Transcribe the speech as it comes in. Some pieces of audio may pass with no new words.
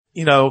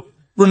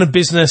run a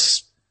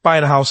business,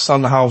 buying a house,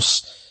 selling a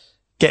house,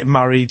 getting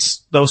married,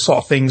 those sort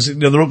of things,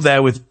 they're up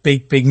there with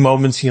big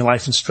moments in your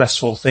life and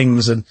stressful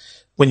things. And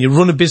when you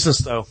run a business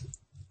though,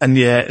 and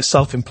you're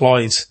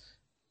self-employed,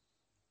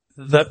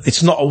 that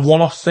it's not a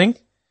one-off thing.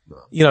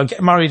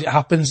 Getting married, it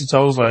happens, it's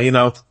over.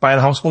 Buying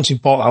a house, once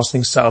you've bought the house,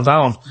 things settle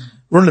down.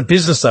 Running a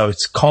business though,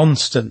 it's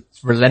constant.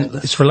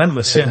 It's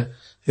relentless. Yeah.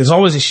 There's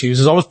always issues,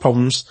 there's always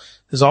problems,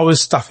 there's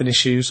always staffing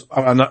issues.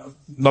 Not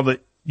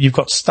that you've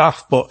got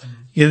staff, but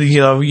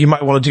you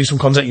might want to do some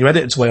content, your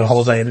editor's away on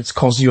holiday and it's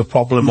caused you a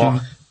problem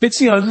or bits,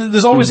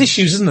 there's always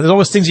issues, isn't there? There's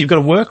always things that you've got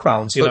to work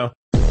around,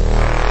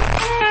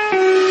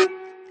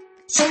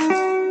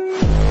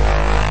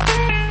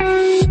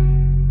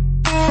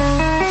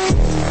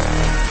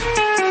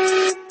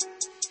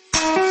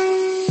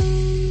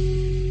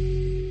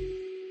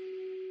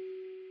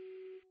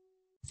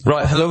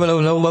 Right,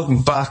 hello,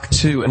 welcome back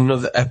to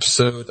another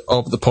episode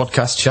of the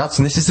podcast chats,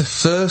 and this is the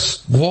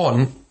first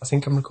one I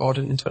think I'm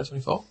recording in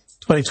 2024.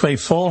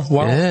 2024,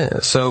 wow. Yeah,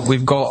 so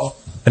we've got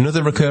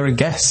another recurring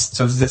guest,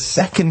 so it's the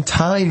second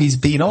time he's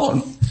been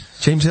on.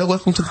 James Hill,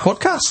 welcome to the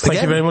podcast.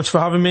 Thank you very much for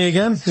having me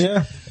again.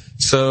 Yeah.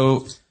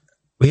 So,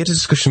 we had a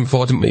discussion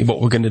before, didn't we, what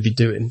we're going to be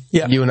doing?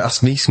 Yeah. You want to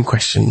ask me some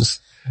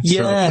questions.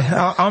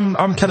 Yeah, so,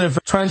 I'm kind of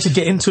trying to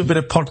get into a bit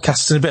of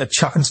podcasting, a bit of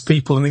chatting to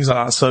people and things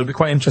like that. So it'd be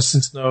quite interesting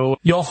to know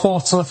your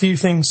thoughts on a few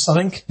things, I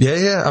think.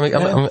 Yeah.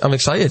 I'm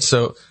excited.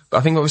 So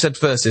I think what we said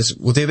first is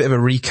we'll do a bit of a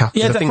recap.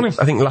 Yeah, definitely.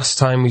 I think last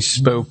time we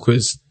spoke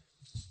was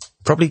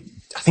probably,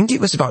 I think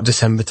it was about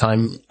December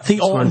time. I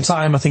think autumn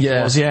time, it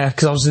was,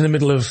 because I was in the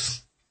middle of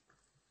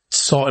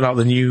sorting out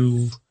the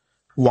new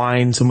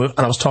wines and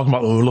I was talking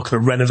about we were looking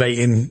at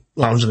renovating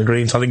Lounge on the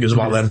Green, so I think it was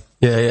about then.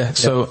 Yeah.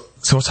 So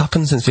what's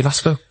happened since we last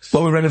spoke?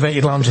 Well, we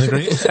renovated Lounge on the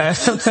Green.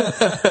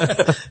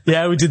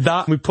 Yeah, we did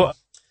that. We put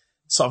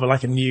sort of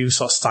like a new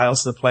sort of style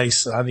to the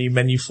place, a new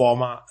menu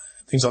format,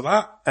 things like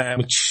that,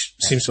 which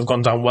seems to have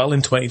gone down well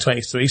in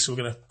 2023, so we're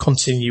going to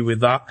continue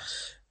with that.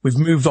 We've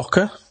moved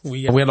Ocker.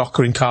 We had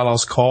Ocker in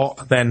Carlisle's Court,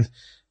 and then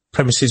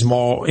premises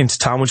more into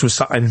town, which we're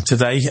sat in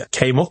today,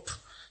 came up.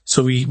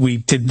 So we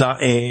did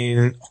that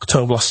in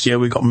October last year.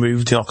 We got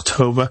moved in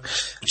October,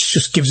 which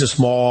just gives us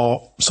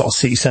more sort of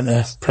city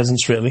centre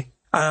presence, really.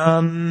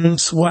 And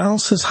what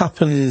else has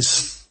happened?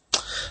 It's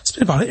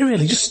been about it,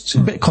 really. Just a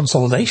bit of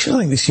consolidation. I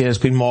think this year has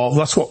been more.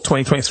 That's what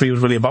 2023 was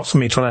really about for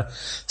me, trying to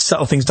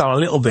settle things down a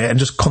little bit and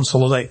just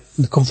consolidate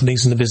the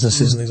companies and the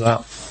businesses and things like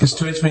that. Because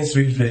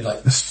 2023 was really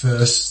like the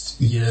first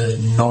year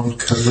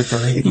non-COVID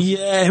related.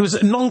 Yeah, it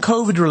was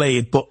non-COVID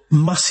related, but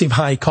massive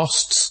high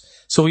costs.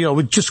 So,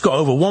 we just got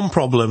over one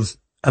problem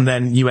and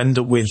then you end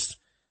up with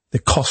the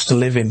cost of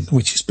living,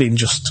 which has been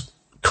just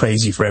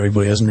crazy for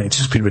everybody, hasn't it? It's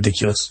just been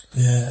ridiculous.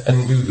 Yeah,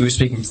 and we were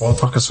speaking before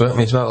the podcast, weren't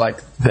we, as well,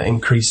 like the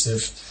increase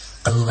of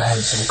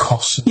overheads and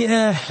costs.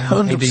 Yeah,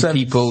 100%.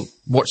 Maybe people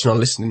watching or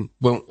listening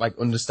won't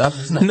understand,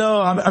 isn't it?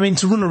 No, I mean,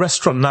 to run a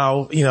restaurant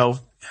now,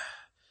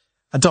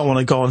 I don't want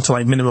to go into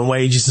minimum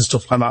wages and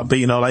stuff like that, but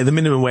the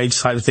minimum wage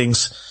side of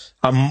things,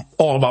 I'm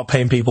all about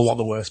paying people what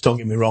they're worth, don't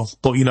get me wrong.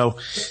 But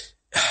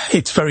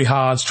it's very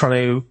hard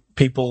trying to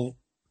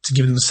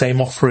give them the same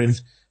offering,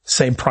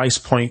 same price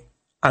point,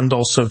 and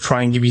also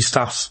try and give your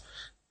staff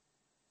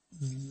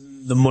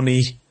the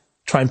money,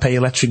 try and pay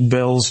electric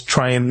bills,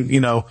 try and,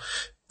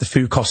 the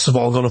food costs have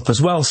all gone up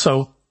as well.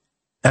 So,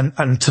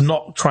 and to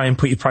not try and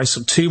put your price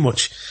up too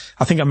much.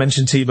 I think I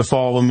mentioned to you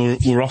before when we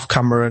were off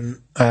camera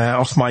and,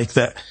 off mic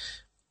that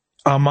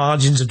our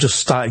margins have just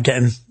started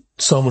getting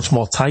so much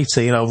more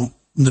tighter.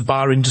 The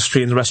bar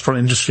industry and the restaurant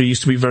industry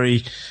used to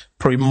be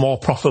probably more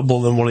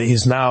profitable than what it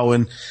is now.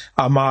 And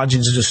our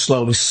margins are just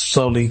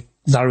slowly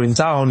narrowing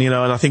down, and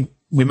I think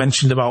we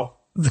mentioned about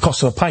the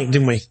cost of a pint,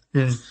 didn't we?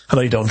 Yeah. I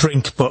know you don't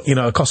drink, but,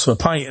 the cost of a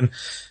pint. And,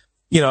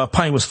 a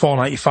pint was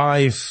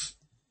 £4.95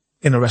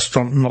 in a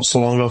restaurant not so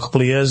long ago, a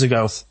couple of years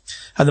ago.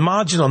 And the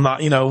margin on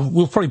that, we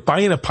were probably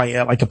buying a pint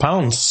at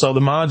 £1. So the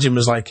margin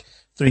was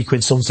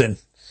 £3 something.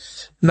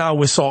 Now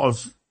we're sort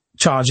of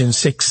charging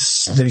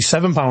 £6, nearly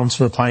 £7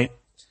 for a pint.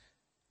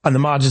 And the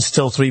margin's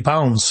still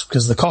 £3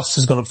 because the cost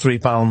has gone up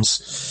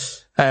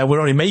 £3. We're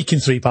only making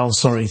 £3,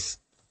 sorry.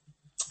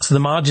 So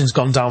the margin's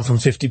gone down from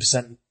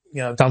 50%,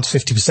 down to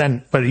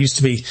 50%, where it used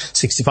to be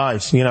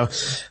 65,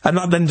 and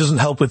that then doesn't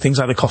help with things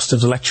like the cost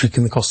of electric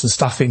and the cost of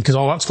staffing, because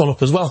all that's gone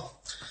up as well.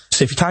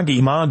 So if you can't get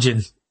your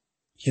margin,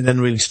 you're then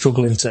really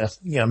struggling to,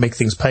 make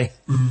things pay.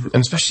 And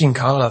especially in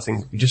Carlisle, I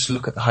think, you just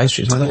look at the high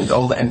streets,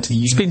 all the empty.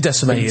 It's been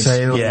decimated.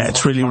 Yeah,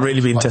 it's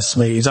really been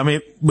decimated. I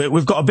mean,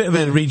 we've got a bit of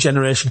a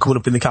regeneration coming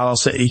up in the Carlisle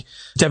city.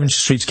 Devonshire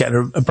Street's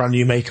getting a brand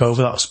new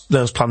makeover.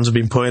 Those plans have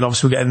been put in.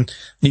 Obviously, we're getting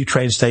a new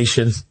train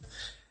station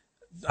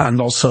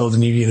and also the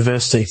new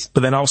university.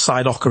 But then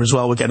outside Ocker as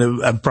well, we're getting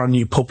a brand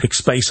new public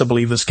space, I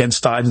believe, that's getting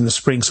started in the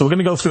spring. So we're going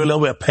to go through a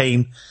little bit of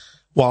pain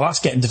while that's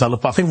getting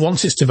developed. But I think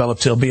once it's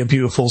developed, it'll be a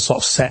beautiful sort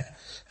of set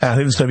I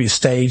think there's going to be a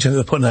stage, and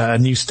they're putting a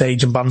new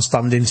stage and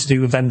bandstand in to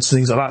do events and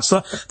things like that.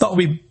 So that'll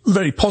be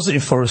very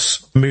positive for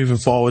us moving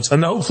forward.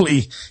 And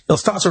hopefully it'll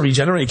start to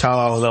regenerate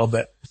Carlisle a little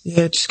bit.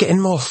 Yeah, just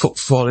getting more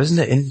football, isn't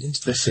it,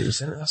 into the city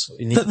centre? That's what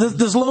you need.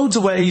 There's loads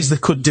of ways they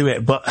could do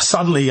it, but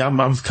sadly, I'm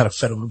kind of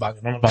fed up with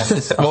banging on about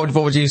it. What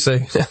would you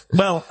say?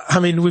 Well, I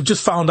mean, we've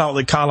just found out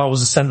that Carlisle was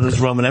the centre of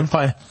the Roman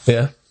Empire.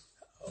 Yeah.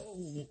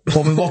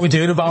 What are we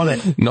doing about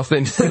it?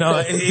 Nothing. You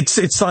know,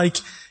 it's like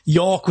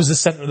York was the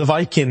centre of the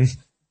Viking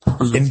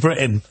in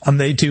Britain, and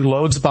they do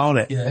loads about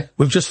it. Yeah.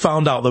 We've just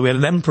found out that we had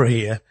an emperor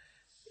here,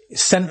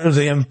 centre of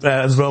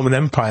the Roman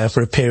Empire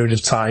for a period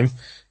of time.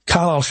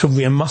 Carlisle should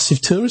be a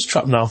massive tourist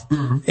trap now.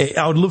 Mm-hmm.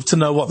 I would love to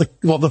know what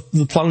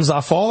the plans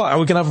are for that. Are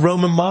we going to have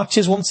Roman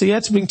marches once a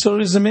year to bring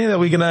tourism in? Are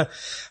we going to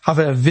have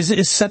a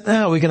visitors centre?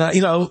 Are we going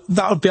to,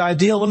 that would be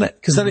ideal, wouldn't it?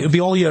 Because then it would be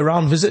all year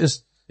round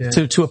visitors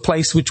to a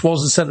place which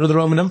was the centre of the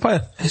Roman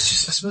Empire. I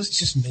suppose it's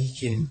just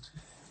making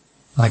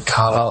like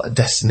Carlisle a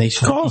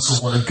destination of course.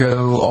 People want to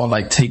go or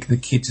like take the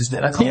kids, isn't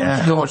it? I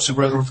can't go watch the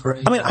Roman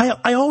parade. I mean,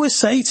 I always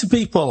say to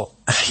people,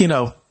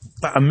 that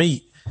I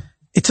meet,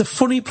 it's a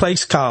funny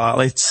place,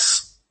 Carlisle.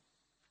 It's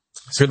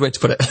a good way to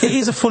put it. It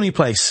is a funny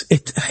place.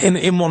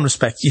 In one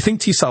respect, you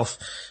think to yourself,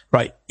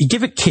 right, you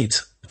give a kid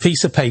a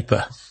piece of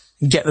paper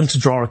and get them to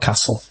draw a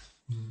castle.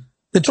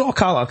 They draw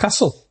Carlisle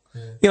Castle.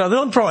 Yeah. They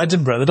don't draw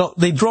Edinburgh.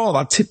 They draw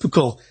that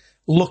typical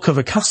look of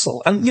a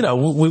castle. And,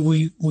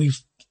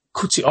 we've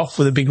cut it off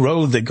with a big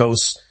road that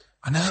goes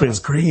through. That's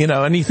great.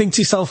 And you think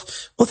to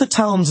yourself, other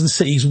towns and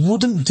cities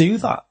wouldn't do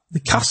that. The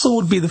castle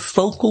would be the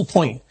focal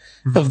point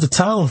of the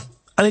town.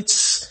 And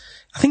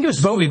I think it was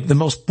voted the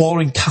most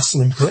boring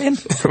castle in Britain.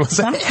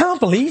 I can't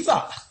believe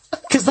that.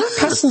 Because that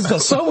castle's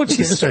got so much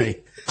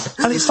history.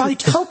 And it's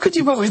like, how could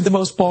you vote the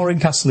most boring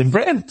castle in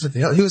Britain?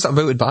 Who was that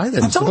voted by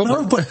then? I don't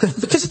know, but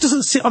because it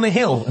doesn't sit on a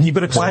hill and you've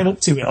got to climb up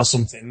to it or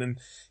something. And,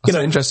 That's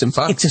an interesting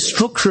fact. It's a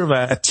structure of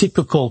a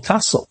typical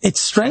castle. It's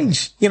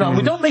strange. We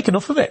don't make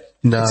enough of it.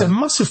 No. It's a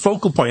massive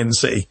focal point in the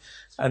city.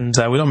 And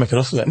we don't make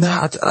enough of it. No,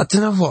 I don't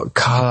know what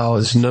Carlisle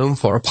is known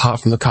for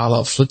apart from the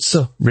Carlisle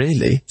Flitzer,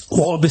 really.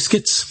 Water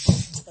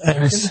biscuits. I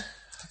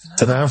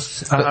don't know.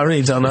 I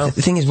really don't know.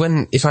 The thing is,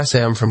 if I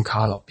say I'm from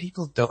Carlisle,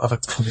 people don't have a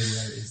clue where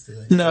it is, do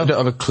they? No. They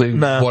don't have a clue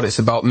what it's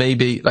about.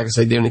 Maybe, like I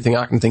say, the only thing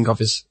I can think of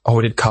is,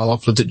 we did Carlisle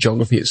floods at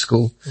geography at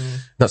school.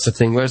 That's the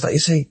thing. Whereas, like you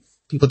say,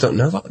 people don't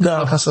know about the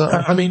Carlisle Castle.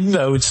 I mean,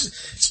 no,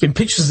 it's been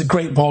pictures of the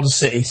Great Border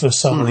City for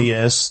so many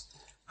years.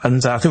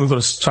 And I think we've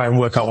got to try and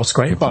work out what's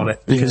great about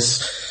it.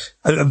 Because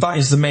that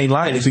is the main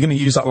line. If you're going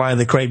to use that line,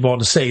 the Great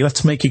Border City,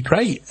 let's make it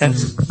great. And,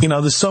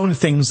 there's so many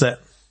things that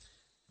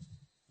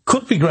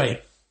could be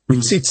great.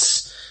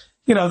 It's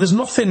there's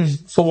nothing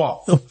for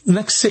what? The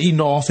next city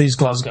north is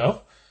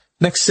Glasgow.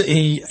 Next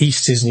city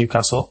east is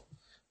Newcastle.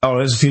 Oh,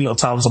 there's a few little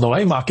towns on the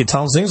way, market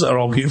towns, things that are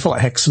all beautiful,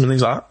 like Hexham and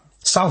things like that.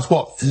 South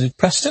what? Is it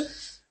Preston?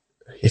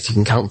 If you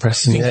can count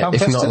Preston, if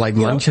Preston, not like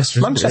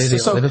Manchester. Manchester,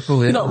 so,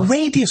 Liverpool,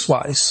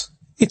 radius-wise,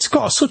 it's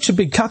got such a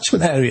big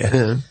catchment area.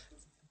 Yeah.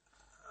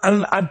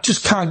 And I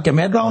just can't get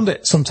my head around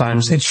it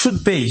sometimes. It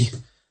should be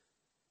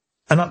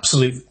an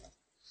absolute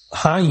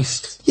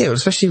hive. Yeah, well,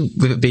 especially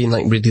with it being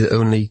like really the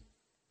only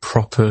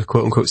proper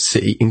quote-unquote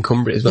city in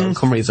Cumbria as well.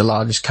 Cumbria is the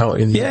largest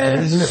county in the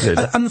area, isn't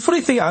it? And the funny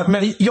thing,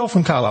 you're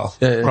from Carlisle.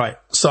 Yeah. Right.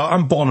 So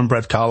I'm born and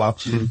bred Carlisle.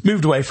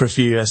 Moved away for a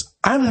few years.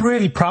 I'm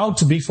really proud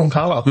to be from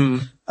Carlisle.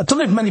 I don't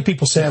know if many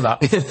people say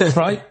that,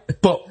 right?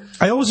 But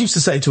I always used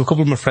to say to a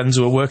couple of my friends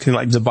who were working in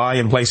like Dubai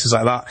and places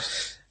like that,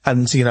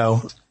 and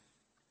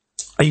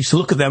I used to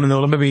look at them and they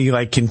were maybe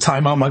like in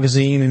Time Out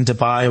magazine in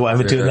Dubai or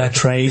whatever, doing their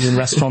trade in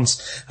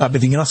restaurants. I'd be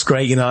thinking, that's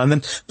great,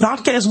 but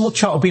I'd get as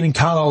much out of being in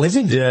Carlisle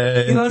living.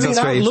 Yeah. You know what I mean?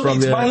 I'd love it.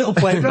 It's my little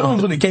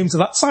playground when it came to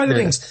that side of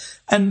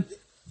things. And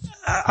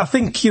I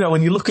think,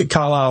 when you look at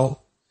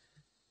Carlisle,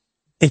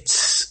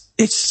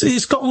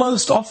 it's got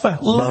loads to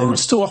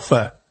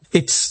offer.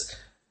 It's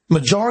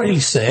majority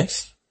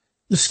safe.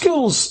 The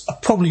schools are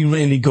probably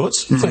really good.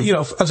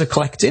 As a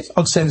collective,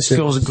 I'd say the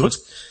schools are good.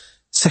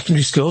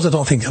 Secondary schools, I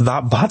don't think are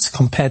that bad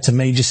compared to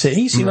major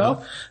cities, We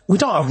don't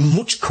have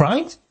much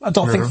crime, I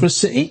don't think, for a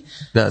city.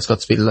 No, it's got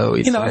to be low.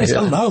 It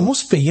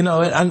must be, and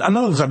I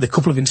know we've had a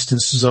couple of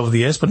instances over the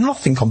years, but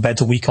nothing compared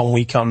to week on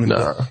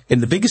in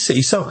the bigger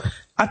cities. So,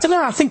 I don't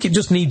know, I think it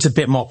just needs a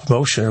bit more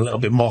promotion, a little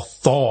bit more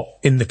thought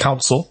in the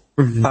council,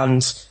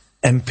 and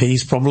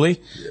MPs probably.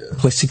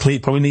 Politically,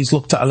 it probably needs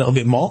looked at a little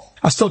bit more.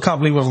 I still can't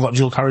believe we haven't got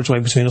dual carriageway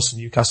between us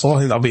and Newcastle. I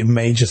think that would be a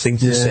major thing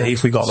to say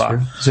if we got that. True.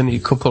 There's only a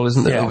couple,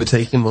 isn't there,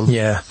 overtaking one?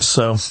 Yeah,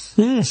 so.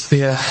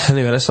 Yeah,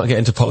 anyway, let's not get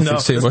into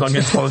politics too much. Let's not get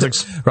into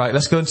politics. Right,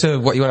 let's go into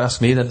what you want to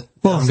ask me then.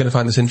 Well, I'm going to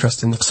find this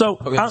interesting. So,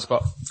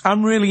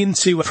 I'm really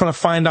into trying to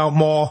find out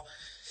more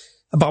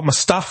about my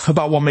staff,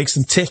 about what makes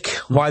them tick,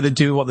 why they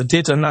do what they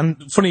did.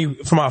 And funny,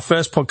 from our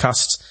first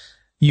podcast,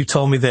 you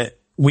told me that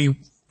we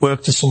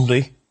worked with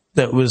somebody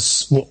that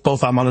was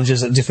both our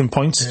managers at different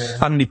points,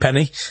 Andy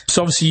Penny.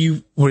 So obviously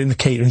you were in the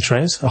catering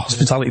trade, or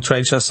hospitality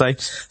trade, should I say.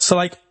 So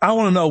I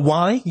want to know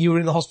why you were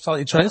in the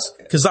hospitality trade,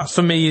 because that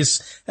for me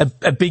is a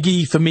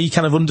biggie for me,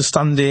 kind of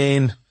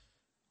understanding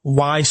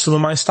why some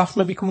of my staff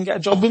maybe come and get a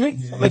job with me.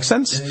 That makes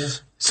sense. Yeah.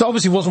 So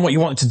obviously it wasn't what you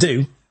wanted to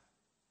do.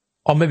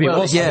 Or maybe it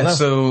was. Yeah,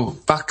 so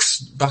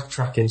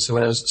backtracking, so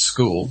when I was at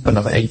school, when I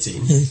was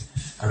 18,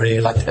 I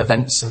really liked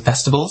events and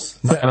festivals,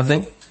 and that kind of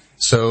thing.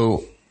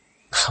 So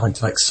I went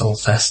to like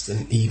Soulfest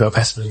and Evo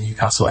Festival in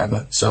Newcastle,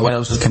 whatever. So when I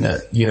was looking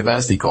at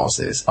university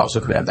courses, I was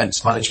looking at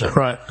events management.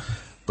 Right.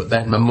 But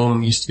then my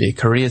mum used to be a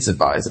careers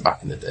advisor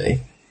back in the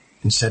day,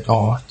 and said,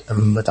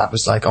 and my dad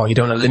was like, you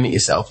don't want to limit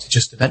yourself to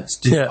just events,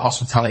 do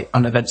hospitality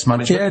and events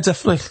management. Yeah,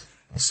 definitely.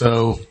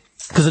 So,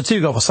 because the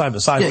two go for side by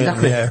side. yeah,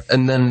 exactly. Yeah.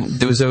 And then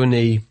there was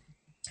only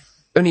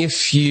a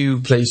few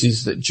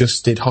places that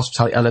just did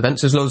hospitality and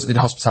events. There's loads that did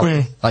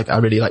hospitality. Like, I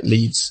really like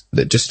Leeds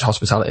that just did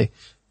hospitality,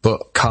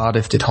 but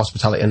Cardiff did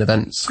hospitality and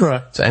events.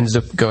 Right. So I ended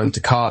up going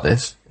to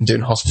Cardiff and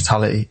doing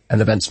hospitality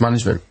and events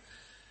management.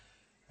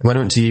 And when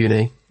I went to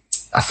uni,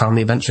 I found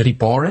the events really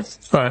boring.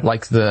 Right.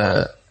 Like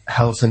the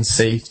health and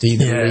safety,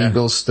 the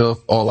legal stuff,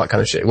 all that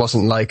kind of shit. It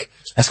wasn't like,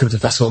 let's go to the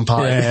festival and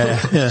party. Yeah.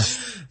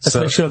 Let's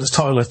make sure there's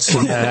toilets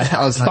and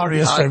I was like,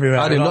 barriers everywhere.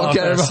 I did not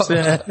care about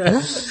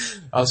that.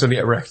 I was going to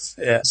get wrecked.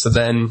 Yeah. So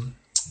then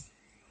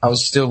I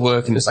was still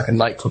working as like a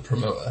nightclub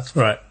promoter.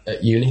 Right.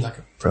 At uni, like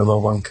a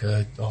promo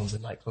wanker, all the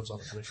nightclubs, all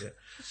that kind of shit.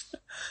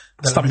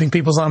 Stamping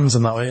people's hands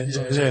in that way.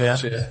 Yeah.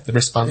 The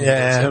wristband.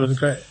 Yeah, that was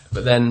great.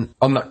 But then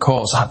on that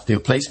course, I had to do a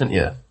placement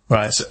year.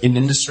 Right. So in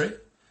industry.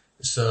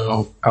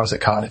 So I was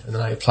at Cardiff and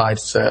then I applied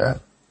to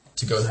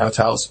go in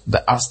hotels,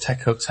 the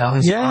Aztec Hotel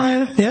in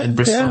in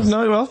Bristol. Yeah,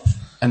 know it well.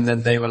 And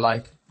then they were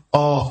like,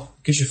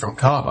 because you're from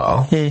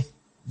Carlisle,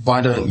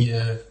 why don't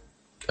you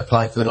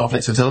apply for the North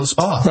Lakes Hotel and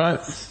Spa?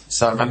 Right.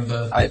 So I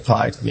remember I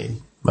applied. I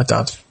mean, my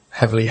dad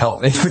heavily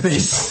helped me with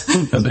this. I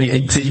was only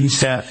 18.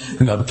 Yeah.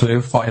 Didn't have a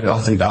clue. Fired it all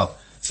thing out.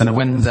 So then I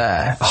went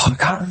there. I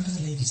can't remember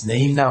the lady's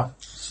name now.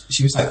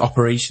 She was like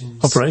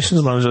operations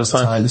manager at the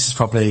time. This is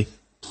probably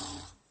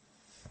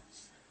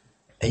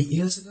 8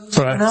 years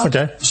ago. Right. Now.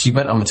 Okay. She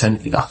went on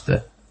maternity leave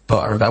after. But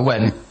I remember I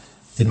went,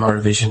 did my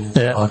revision, all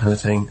that kind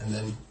of thing, and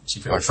then she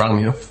pretty much rang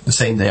me up the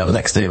same day or the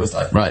next day. It was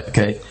like, right,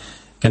 okay,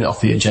 can I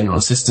offer you a general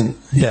assistant?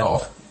 Yeah.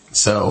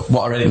 So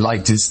what I really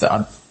liked is that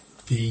I'd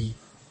be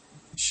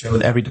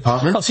shown every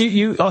department. So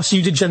you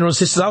did general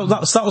assistant.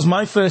 That was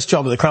my first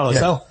job at the Crown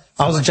Hotel.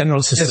 I was a general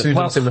assistant.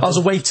 Yes, I was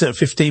a waiter at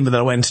 15, but then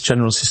I went to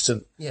general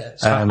assistant. Yeah.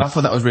 So I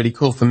thought that was really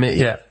cool for me.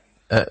 Yeah.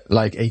 At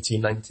like 18,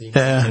 19.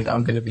 Yeah. I think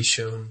I'm going to be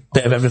shown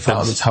bit of everything.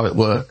 How it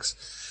works.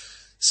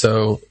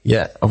 So,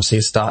 yeah, obviously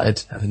I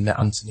started, and then met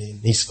Anthony, and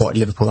he supported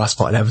Liverpool, I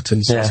supported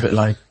Everton, so it's a bit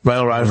like...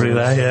 Rail rivalry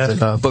there,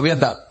 yeah. But we had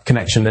that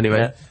connection anyway.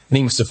 Yeah. And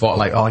he must have thought,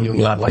 like, young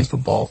lad likes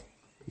football.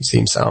 He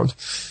seems sound.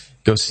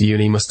 Goes to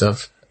uni, must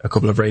have a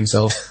couple of brain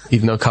cells,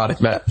 even though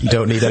Cardiff Met, you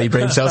don't need any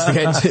brain cells to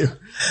get into.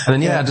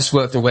 And then, I just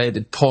worked away, I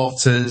did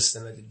porters,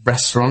 and I did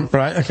restaurant.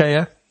 Right, okay,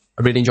 yeah.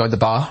 I really enjoyed the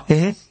bar.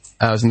 Mm-hmm.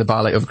 I was in the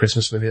bar, like, over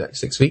Christmas for maybe, like,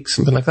 6 weeks,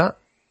 something like that.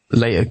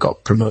 Later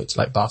got promoted to,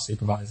 like, bar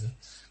supervisor,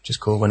 which is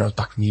cool when I was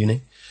back from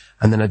uni.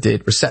 And then I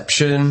did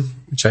reception,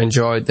 which I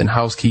enjoyed, then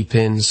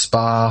housekeeping,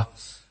 spa.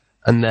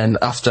 And then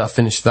after I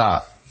finished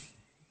that,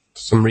 for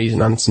some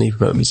reason, Anthony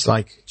promoted me to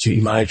like duty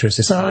manager,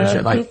 assistant manager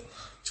at like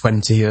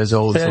 20 years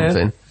old or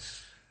something.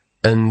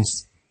 And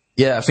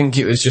I think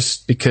it was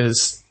just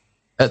because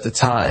at the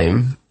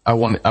time, I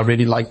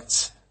really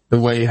liked the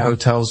way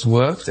hotels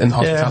worked and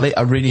hospitality.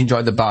 I really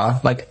enjoyed the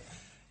bar. Like,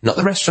 not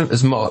the restaurant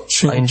as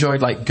much. I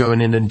enjoyed like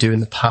going in and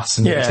doing the pass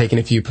and taking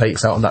a few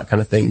plates out and that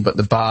kind of thing. But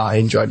the bar, I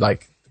enjoyed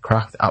like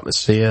craft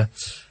atmosphere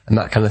and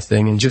that kind of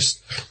thing, and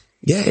just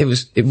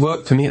it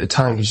worked for me at the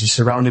time because you're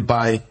surrounded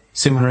by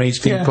similar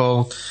age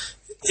people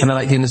and I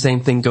like doing the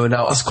same thing going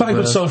out. It's quite a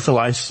good social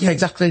life. Yeah,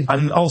 exactly.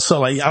 And also,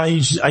 like, I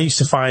used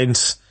to find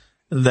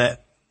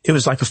that it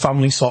was like a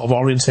family sort of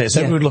oriented.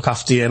 So everyone would look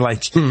after you,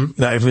 like, you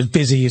know, if it was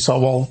busy, you sort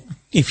of, well,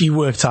 if you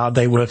worked hard,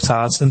 they worked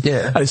hard. And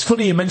it's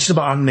funny you mentioned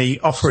about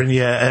Anthony offering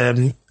you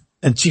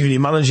a junior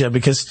manager,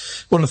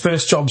 because one of the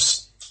first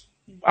jobs,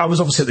 I was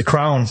obviously at the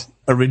Crown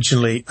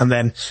originally, and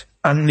then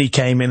Anthony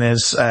came in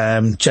as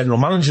general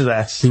manager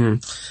there.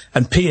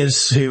 And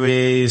Piers, who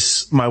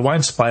is my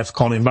wine supplier for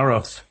Cornwall and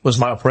Barrow, was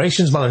my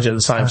operations manager at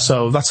the time.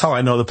 So that's how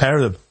I know the pair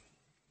of them.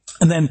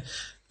 And then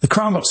the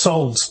Crown got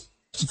sold,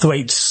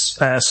 Thwaites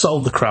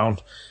sold the Crown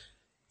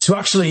to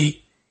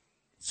actually,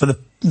 for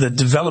the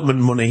development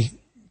money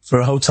for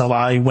a hotel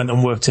I went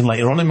and worked in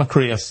later on in my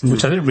career,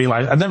 which I didn't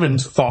realise. I never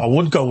thought I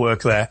would go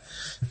work there.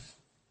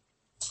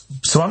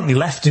 So Anthony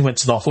left and went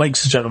to North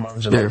Lakes as general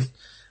manager.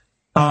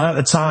 At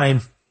the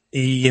time,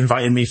 he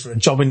invited me for a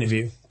job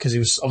interview because he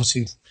was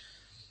obviously,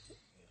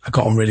 I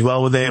got on really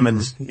well with him,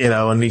 and you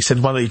know, and he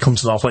said, "Why don't you come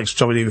to North Lakes for a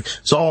job interview?"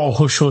 It's all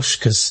hush hush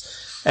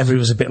because everyone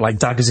was a bit like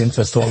daggers in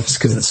for thoughts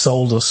because it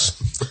sold us.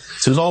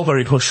 So it was all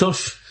very hush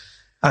hush,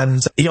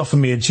 and he offered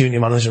me a junior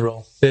manager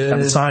role at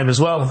the time as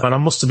well, and I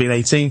must have been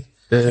 18.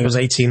 I was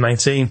 18,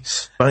 19.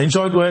 But I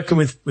enjoyed working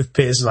with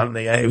Piers and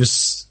Anthony. It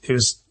was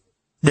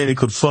really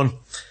good fun.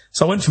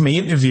 So I went for my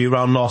interview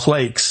around North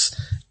Lakes.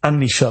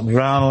 Andy showed me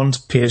around,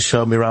 Piers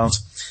showed me around,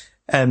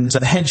 and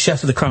the head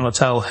chef of the Crown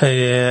Hotel,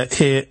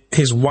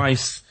 his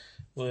wife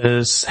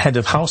was head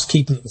of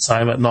housekeeping at the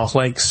time at North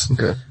Lakes.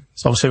 Okay.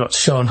 So obviously I got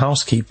shown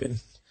housekeeping,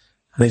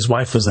 and his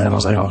wife was there, and I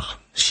was like, oh,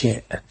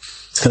 shit,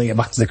 it's going to get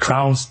back to the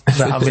crowd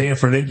that I'm here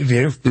for an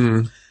interview.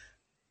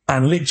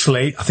 And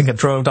literally, I think I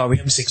drove down the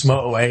M6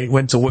 motorway,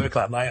 went to work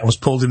that night, I was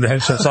pulled in the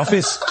head chef's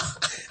office.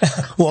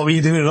 What were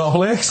you doing at North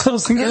Lakes? I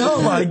was thinking,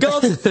 oh my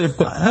God,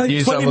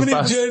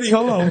 20-minute journey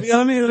home. You know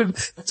what I mean?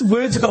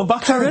 Words got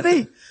back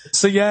already.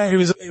 So yeah, it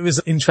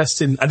was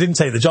interesting. I didn't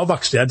take the job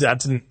actually. I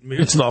didn't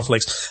move to North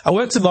Lakes. I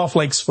worked at North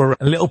Lakes for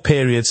a little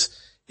period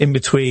in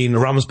between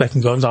Ramsbeck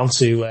and going down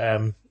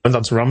to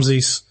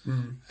Ramsey's.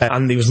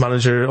 Andy was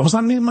manager. Was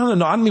Andy manager?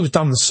 No, Andy was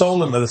down the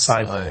Solent at the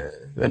time. Oh, yeah.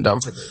 Went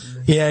down for a bit.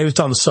 Yeah, he was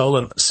down the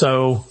Solent.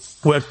 So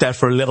worked there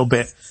for a little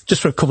bit,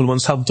 just for a couple of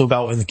months, helped Doug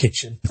out in the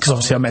kitchen. Because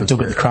obviously I met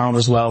Doug at the Crown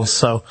as well.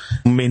 So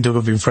me and Doug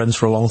have been friends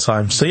for a long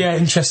time. So yeah,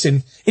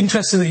 interesting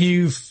that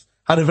you've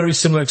had a very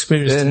similar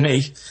experience to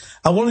me.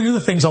 And one of the other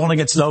things I want to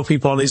get to know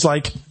people on is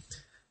like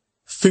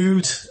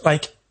food,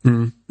 like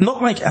not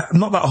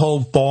that whole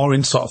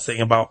boring sort of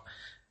thing about,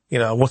 you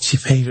know, what's your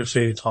favourite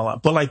food and all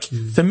that. But like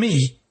for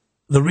me,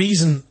 the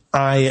reason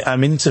I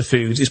am into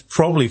food is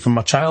probably from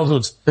my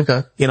childhood.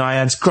 Okay. You know, I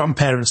had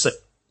grandparents that,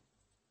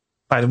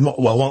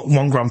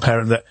 one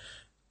grandparent that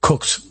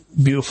cooked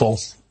beautiful,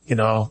 you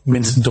know,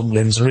 mince and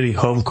dumplings, really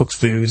home cooked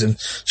food, and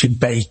she'd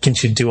bake and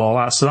she'd do all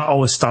that. So that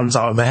always stands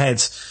out in my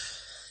head.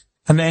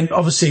 And then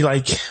obviously,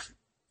 like,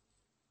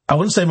 I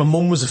wouldn't say my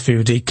mum was a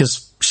foodie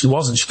because she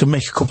wasn't. She could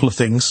make a couple of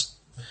things.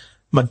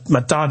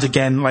 My dad,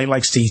 again,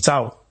 likes to eat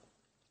out.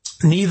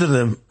 Neither of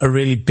them are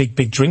really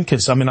big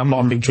drinkers. I mean, I'm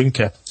not a big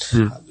drinker.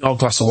 I'll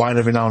glass of wine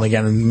every now and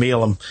again, and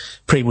meal, I'm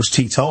pretty much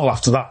teetotal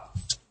after that.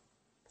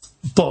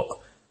 But,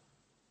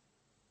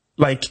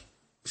 like,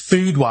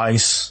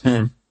 food-wise,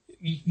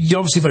 you're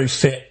obviously very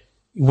fit,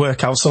 you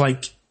work out. So,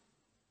 like,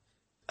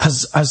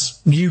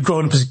 as you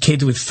growing up as a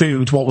kid with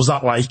food, what was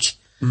that like?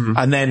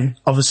 And then,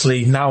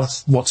 obviously, now,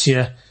 what's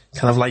your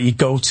kind of like your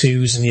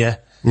go-tos and your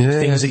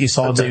things that you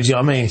sort of do? Do you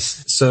know what I mean?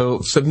 So,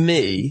 for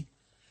me,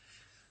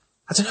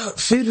 I don't know,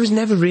 food was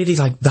never really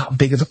like that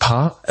big of a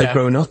part of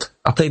growing up.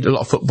 I played a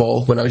lot of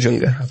football when I was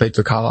younger. I played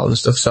for Carlisle and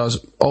stuff, so I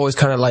was always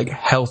kind of like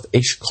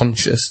health-ish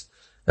conscious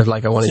of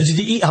like I wanted. So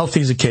did you eat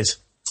healthy as a kid?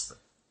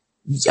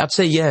 I'd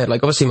say yeah.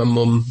 Like obviously my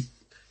mum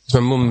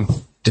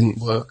didn't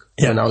work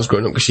when I was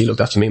growing up because she looked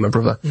after me and my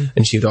brother,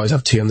 and she would always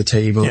have tea on the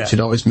table. She'd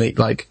always make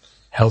like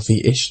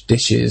healthy-ish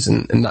dishes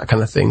and that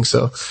kind of thing.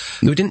 So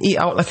we didn't eat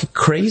out like a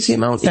crazy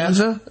amount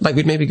either. Like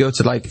we'd maybe go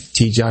to like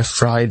TGI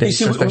Fridays.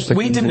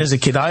 We didn't as a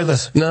kid either.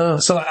 No.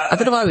 So like, I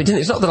don't know why we didn't.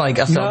 It's not that like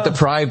I felt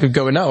deprived of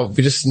going out.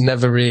 We just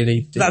never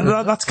really did.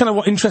 That's kind of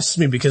what interests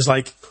me because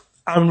like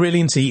I'm really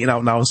into eating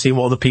out now and seeing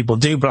what other people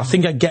do, but I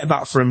think I get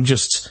that from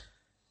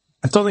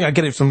I don't think I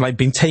get it from like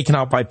being taken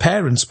out by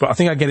parents, but I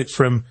think I get it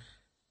from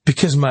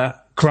because my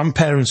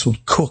grandparents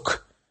would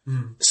cook.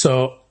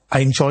 So I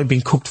enjoy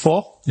being cooked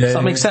for. Does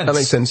that make sense? That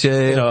makes sense,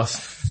 yeah. You know,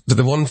 but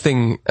the one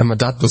thing, and my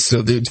dad will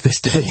still do to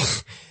this day,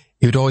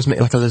 he would always make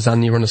like a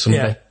lasagna on a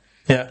Sunday.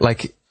 Yeah.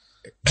 Like,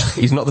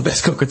 he's not the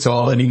best cook at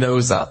all, and he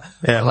knows that.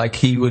 Yeah. Like,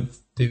 he would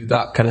do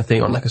that kind of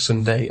thing on like a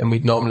Sunday, and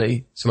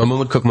so my mum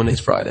would cook Monday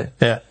to Friday.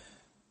 Yeah.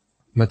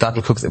 My dad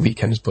would cook the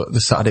weekends, but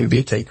the Saturday would be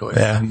a takeaway.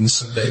 Yeah. And the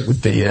Sunday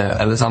would be a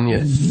lasagna,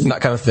 and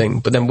that kind of thing.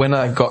 But then when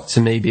I got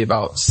to maybe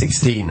about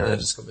 16 and I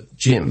discovered the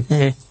gym,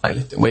 like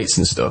lifting weights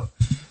and stuff,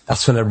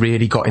 that's when I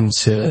really got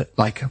into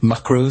like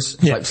macros,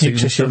 like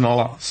nutrition and all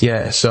that.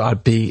 Yeah, so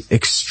I'd be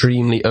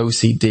extremely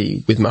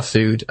OCD with my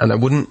food, and I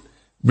wouldn't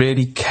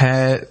really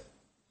care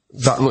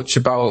that much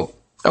about.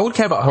 I would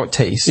care about how it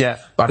tastes,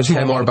 but I'd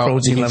care more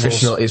about the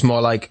nutritional. It's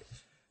more like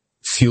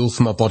fuel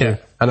for my body,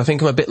 and I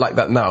think I'm a bit like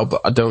that now, but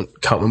I don't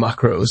count my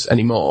macros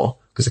anymore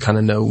because I kind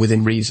of know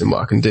within reason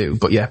what I can do.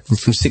 But yeah,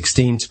 from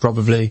 16 to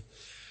probably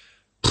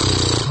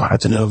I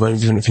don't know,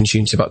 even from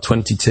to about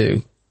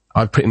 22.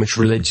 I'd pretty much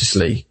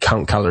religiously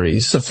count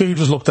calories. So food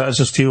was looked at as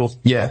just fuel?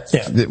 Yeah.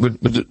 It would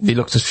be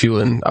looked as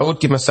fuel, and I would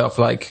give myself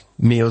like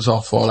meals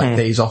off or like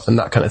days off and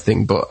that kind of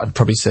thing, but I'd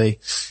probably say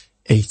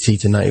 80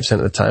 to 90% of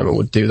the time I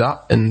would do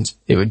that, and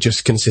it would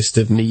just consist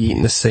of me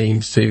eating the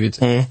same food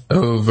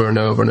over and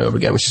over and over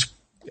again, which is,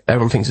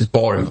 everyone thinks is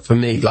boring, but for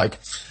me, like,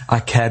 I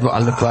cared what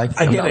I looked like,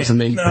 and that was the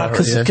main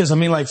priority. Because I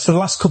mean, like, for the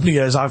last couple of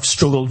years I've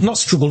not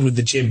struggled with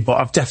the gym, but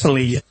I've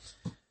definitely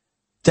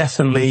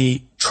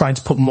trying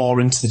to put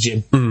more into the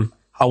gym.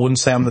 I wouldn't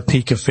say I'm the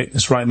peak of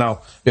fitness right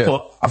now,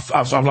 but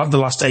I've had the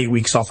last 8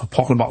 weeks off. I've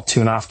put on about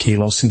 2.5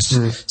 kilos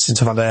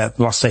since I've had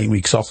the last 8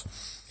 weeks off.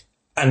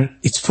 And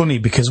it's funny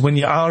because when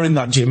you are in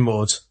that gym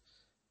mode,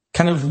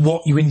 kind of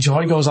what you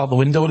enjoy goes out the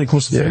window when it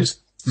comes to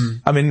food.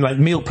 I mean, like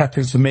meal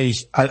prepping for me,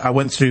 I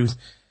went through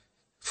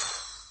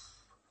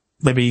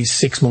maybe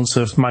 6 months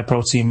of my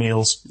protein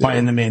meals,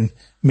 buying them in,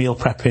 meal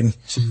prepping,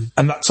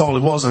 and that's all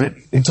it was,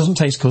 and it doesn't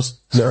taste good.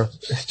 No.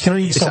 You can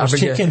only eat so much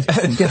chicken.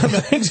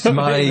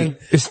 My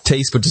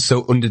taste buds are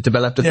so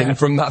underdeveloped, I think,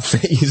 from that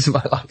phase of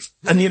my life.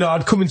 And, you know,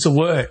 I'd come into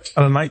work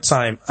at a night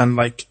time and,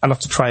 like, I'd have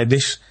to try a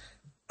dish.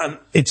 And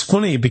it's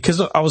funny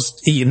because I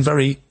was eating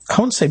very, I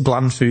wouldn't say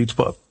bland food,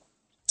 but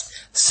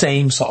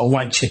same sort of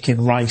white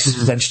chicken, rice,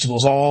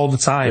 vegetables all the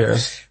time. Yeah.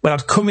 When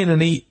I'd come in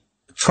and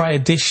try a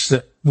dish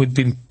that we'd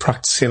been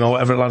practicing or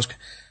whatever,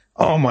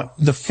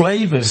 the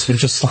flavours were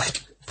just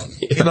like,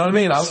 you know what I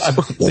mean?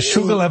 The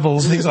sugar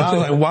levels, things like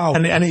that, like, wow.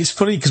 And it's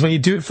funny because when you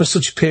do it for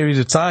such a period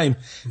of time,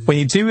 when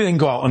you do it and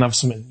go out and have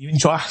something, you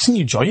enjoy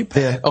it.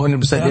 Yeah, 100%. You know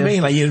what I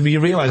mean? Like you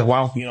realise,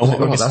 wow, you know,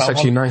 that's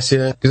actually nice,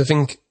 yeah. Because I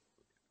think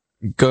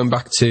going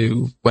back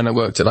to when I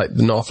worked at like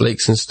the North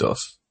Lakes and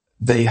stuff,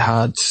 they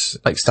had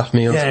like staff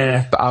meals,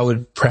 but I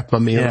would prep my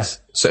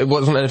meals. So it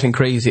wasn't anything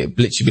crazy. It'd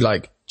literally be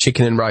like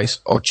chicken and rice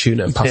or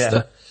tuna and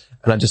pasta.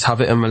 And I'd just have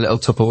it in my little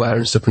Tupperware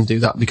and stuff and do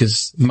that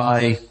because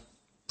my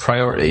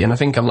priority, and I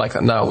think I'm like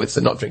that now with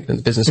the not drinking in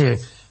the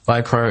business,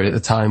 my priority at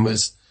the time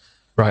was,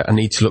 right, I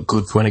need to look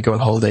good for when I go on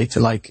holiday to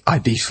like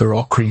Ibiza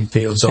or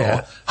Creamfields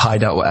or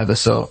Hideout, whatever.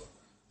 So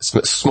it's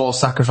a small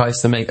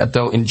sacrifice to make. I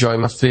don't enjoy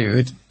my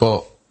food,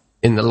 but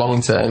in the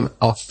long term,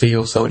 I'll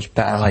feel so much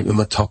better, like with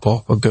my top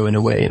up or going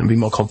away and be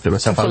more confident in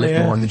myself. I'll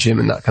live more in the gym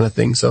and that kind of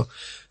thing. So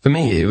for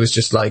me, it was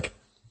just like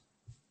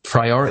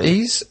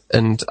priorities,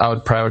 and I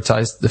would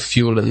prioritize the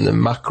fuel and the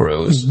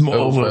macros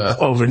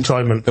over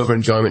enjoyment. Over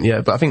enjoyment,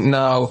 yeah. But I think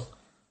now,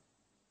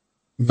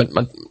 at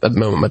the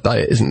moment, my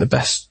diet isn't the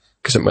best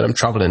because when I'm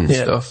traveling and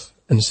stuff,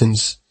 and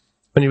since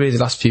only really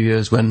the last few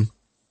years when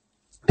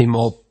I've been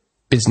more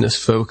business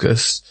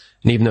focused,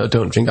 and even though I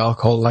don't drink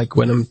alcohol, like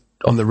when I'm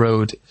on the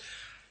road,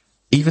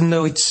 even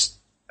though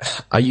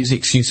I use the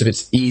excuse of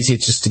it's easier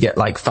just to get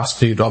like fast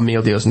food or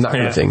meal deals and that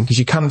kind of thing, because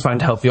you can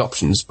find healthy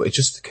options, but it's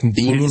just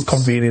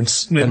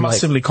convenience.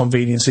 Massively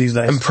convenience these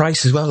days. And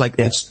price as well, like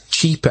it's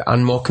cheaper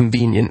and more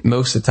convenient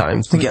most of the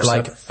time to get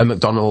like a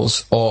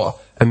McDonald's or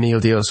a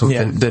meal deal or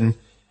something than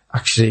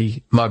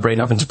actually my brain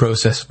having to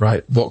process,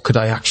 right, what could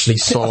I actually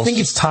source? I think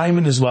it's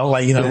timing as well,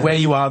 like, you know, where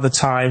you are at the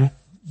time,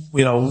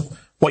 you know,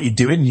 what you're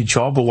doing, your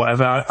job or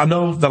whatever. I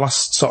know the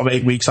last sort of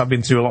 8 weeks I've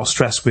been through a lot of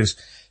stress with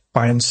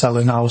buying,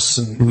 selling house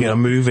and, you know,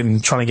 moving,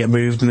 trying to get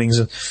moved and things.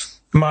 And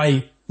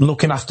my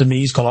looking after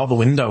me's gone out the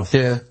window.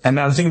 Yeah. And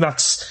I think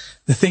that's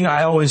the thing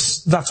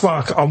that's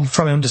why I'm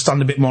trying to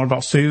understand a bit more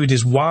about food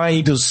is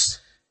why does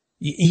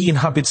your eating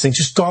habits things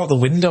just go out the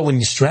window when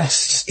you're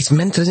stressed? It's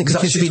mental, isn't it?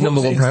 Because that should be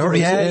number one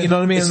priority. Yeah, you know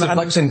what I mean? It's like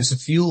I'm saying, it's the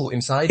fuel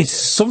inside. It's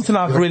something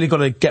I've really got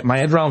to get my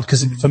head around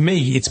because for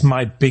me, it's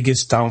my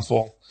biggest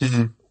downfall.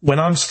 When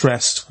I'm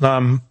stressed, when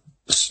I'm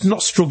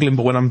not struggling,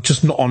 but when I'm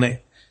just not on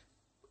it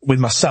with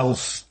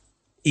myself,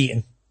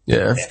 eating.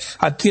 Yeah.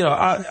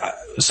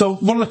 So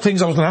one of the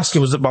things I was going to ask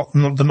you was about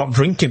the not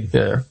drinking.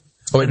 Yeah.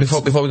 Oh wait,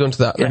 before we go into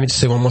that, let me just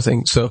say one more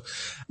thing. So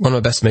one of my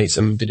best mates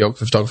and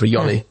photographer,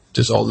 Yoni,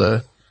 does all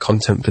the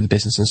content for the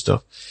business and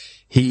stuff.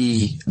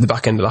 He, the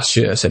back end of last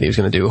year, said he was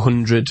going to do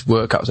 100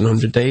 workouts in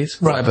 100 days.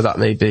 Right. Whatever that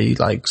may be,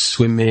 like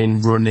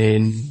swimming,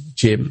 running,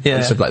 gym,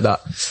 and stuff like that.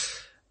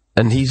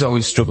 And he's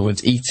always struggled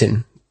with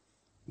eating.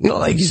 Not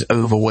like he's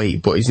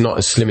overweight, but he's not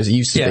as slim as he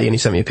used to be. And he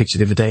sent me a picture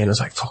the other day and I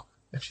was like, fuck.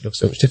 Actually looks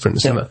so much different in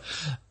the summer.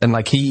 And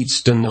like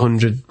he's done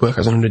 100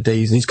 workouts, 100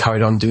 days, and he's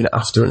carried on doing it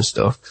after and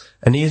stuff.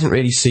 And he hasn't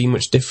really seen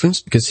much difference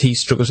because he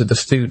struggles with the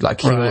food. Like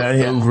he won't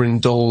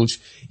overindulge.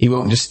 He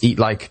won't just eat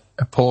like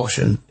a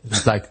portion,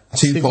 like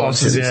two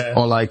portions.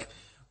 Or like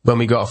when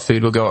we go out for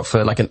food, we'll go out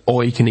for like an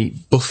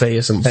all-you-can-eat buffet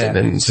or something.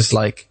 And it's just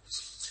like,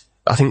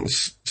 I think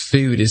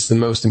food is the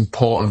most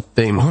important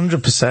thing.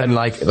 100%. And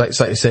like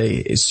you say,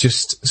 it's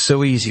just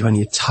so easy when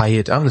you're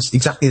tired. I'm just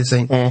exactly the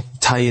same.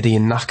 Tired and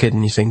you're knackered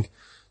and you think,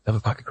 have a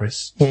pack of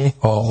crisps,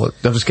 or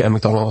they'll just get a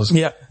McDonald's,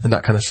 and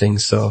that kind of thing.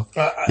 So,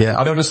 I don't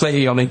want to slay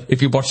you, Yoni,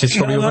 if you watch this,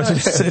 probably but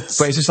it's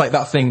just like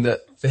that thing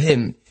that, for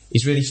him,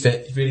 he's really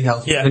fit, he's really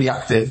healthy, really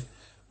active,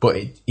 but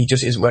he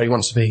just isn't where he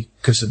wants to be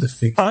because of the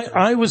food.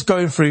 I was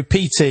going through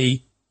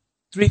PT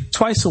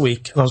twice a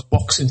week, and I was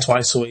boxing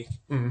twice a week,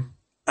 and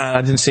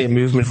I didn't see a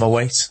movement in my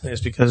weight. It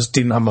was because I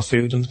didn't have my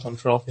food under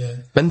control.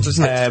 Mental,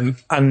 isn't it?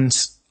 And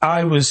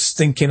I was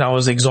thinking I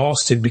was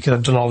exhausted because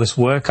I'd done all this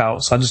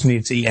workout, so I just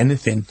needed to eat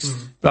anything.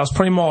 But I was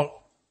probably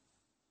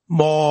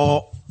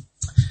more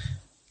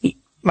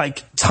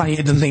like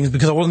tired and things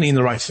because I wasn't eating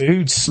the right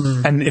foods.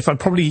 And if I'd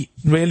probably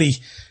really,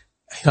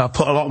 I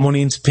put a lot of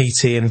money into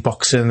PT and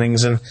boxing and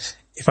things, and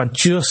if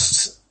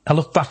I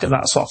look back at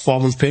that sort of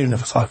 4-month period and I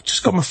thought, I've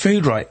just got my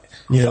food right.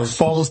 You know,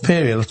 4-month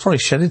period, I've probably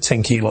shedded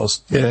 10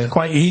 kilos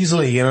quite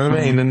easily, you know what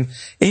I mean? And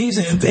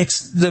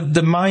it's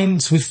the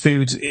mind with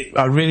food,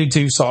 I really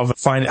do sort of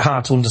find it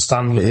hard to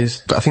understand. It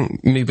is. But I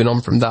think moving on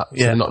from that,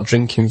 the not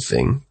drinking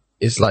thing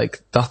is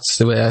like, that's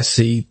the way I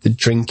see the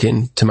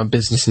drinking to my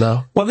business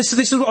now. Well, this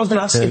is what I was going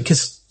to ask you,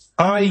 because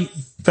I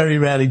very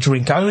rarely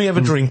drink. I only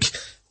ever drink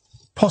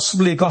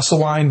possibly a glass of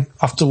wine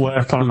after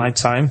work on a night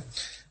time.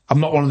 I'm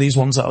not one of these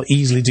ones that'll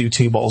easily do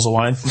 2 bottles of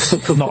wine.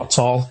 Not at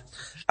all.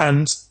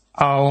 And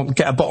I'll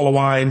get a bottle of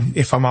wine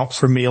if I'm out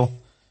for a meal,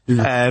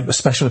 a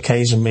special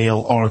occasion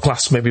meal, or a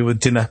glass maybe with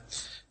dinner.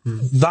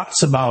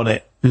 That's about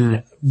it.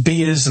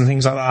 Beers and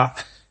things like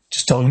that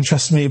just don't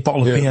interest me. A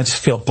bottle of beer, I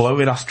just feel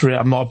bloated after it.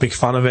 I'm not a big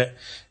fan of it.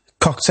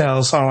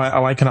 Cocktails, all right, I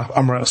like an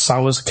amaretto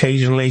sours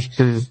occasionally.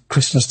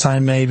 Christmas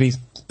time maybe.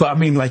 But I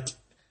mean, like,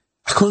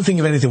 I couldn't think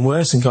of anything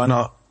worse than going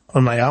out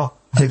on a night out.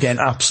 They're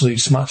getting absolutely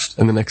smashed.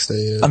 And the next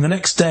day, And the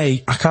next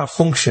day, I can't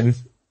function.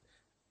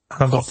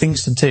 And I've got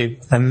things to do.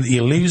 And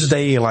you lose a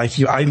day of your life,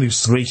 I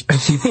lose 3.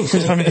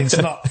 I mean, it's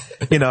not,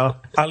 you know,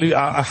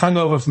 a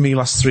hangover for me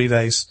lasts 3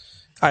 days.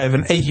 I have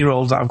an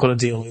 8-year-old that I've got to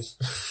deal with.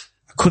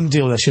 I couldn't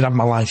deal with that shit out of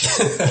my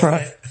life.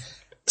 Right?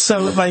 So,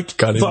 like,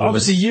 but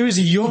obviously you as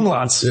a young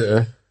lad,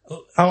 yeah.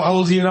 how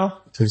old are you now?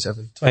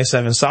 27.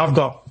 27. So I've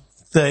got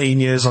 13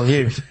 years on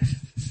you.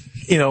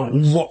 You know,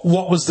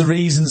 what was the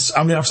reasons?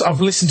 I mean,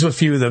 I've listened to a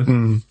few of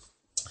them.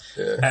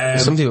 Yeah.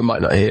 Some people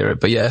might not hear it,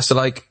 but yeah, so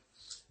like,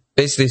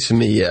 basically for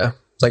me, yeah,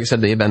 like I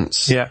said, the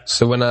events. Yeah.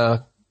 So when I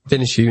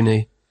finished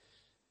uni,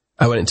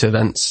 I went into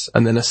events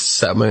and then I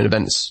set up my own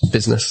events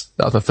business.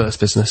 That was my first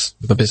business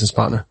with my business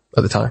partner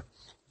at the time.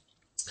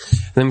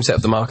 And then we set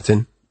up the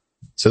marketing.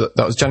 So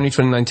that was January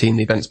 2019,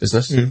 the events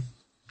business.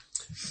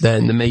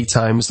 Then the May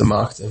time was the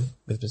marketing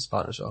with the business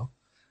partner as well.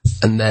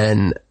 And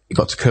then it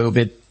got to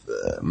COVID,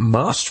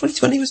 March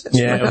 2020 was it?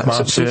 Yeah, like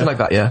March, something like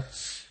that, yeah.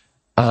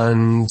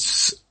 And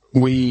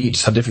we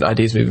just had different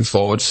ideas moving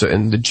forward. So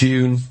in the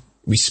June,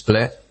 we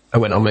split. I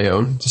went on my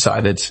own,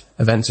 decided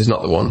events is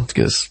not the one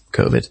because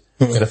COVID.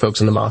 I'm going to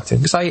focus on the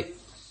marketing. Because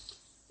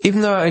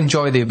even though I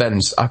enjoy the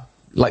events, I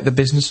like the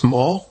business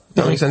more.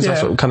 That makes sense? Yeah.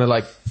 That's what kind of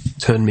like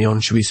turned me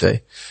on, should we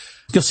say.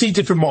 You'll see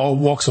different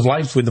walks of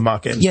life with the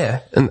marketing.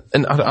 Yeah. And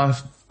I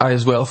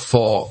as well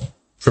thought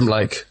from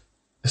like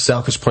a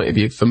selfish point of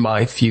view for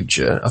my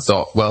future, I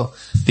thought, well,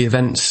 the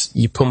events,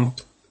 you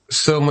pump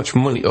so much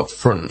money up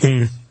front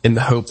in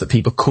the hope that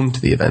people come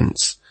to the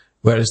events,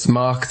 whereas the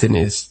marketing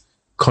is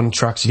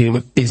contracts, you're dealing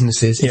with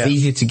businesses. It's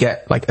easier to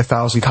get like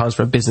 £1,000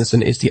 for a business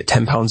than it is to get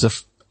 £10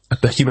 of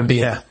a human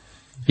being. Yeah.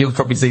 You'll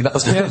probably see that.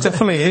 Yeah, it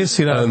definitely is,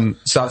 you know.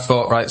 So I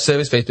thought, right,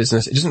 service-based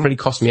business, it doesn't really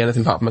cost me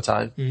anything apart from my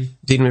time.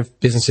 Dealing with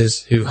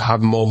businesses who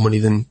have more money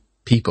than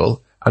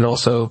people, and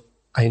also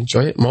I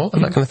enjoy it more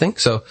and that kind of thing.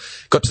 So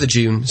got to the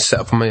June, set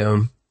up on my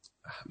own,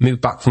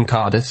 moved back from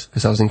Cardiff,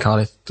 because I was in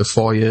Cardiff for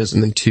 4 years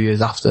and then 2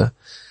 years after,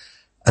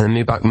 and then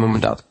moved back with mum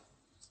and dad.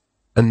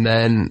 And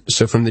then,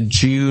 so from the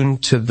June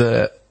to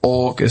the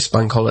August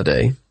bank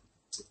holiday,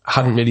 I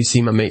hadn't really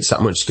seen my mates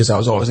that much because I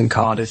was always in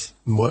Cardiff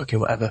and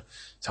working, whatever.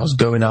 So I was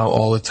going out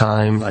all the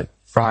time, like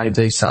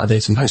Friday, Saturday,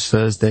 sometimes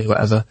Thursday,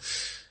 whatever.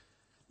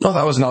 Not that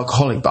I was an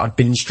alcoholic, but I'd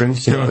binge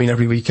drink, you know what I mean,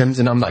 every weekend.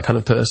 And I'm that kind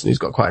of person who's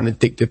got quite an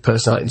addictive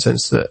personality in the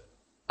sense that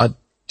I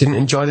didn't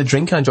enjoy the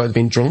drink, I enjoyed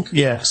being drunk.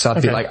 Yeah. So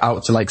I'd be like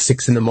out to like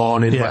 6 a.m,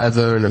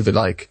 whatever, and I'd be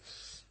like,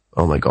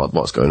 oh my God,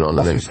 what's going on?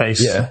 Off And then, your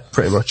face. yeah,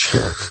 pretty much.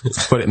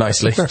 Put it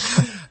nicely.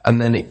 And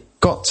then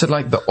it got to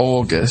like the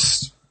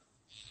August,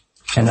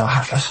 and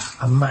I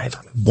might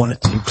have like 1 or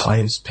 2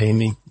 clients paying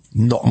me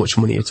not much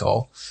money at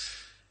all.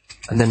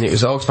 And then it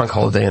was August bank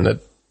holiday, and I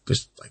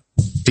was like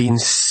being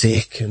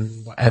sick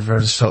and whatever. I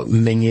just felt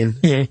minging.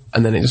 Yeah.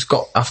 And then it just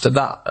got after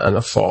that, and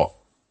I thought,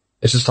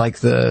 it's just like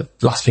the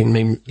last thing,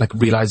 maybe like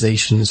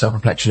realization,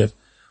 self-reflection of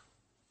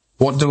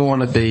what do I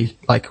want to be?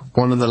 Like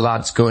one of the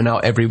lads going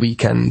out every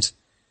weekend,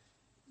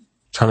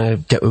 trying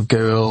to get with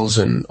girls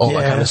and all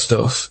that kind of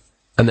stuff,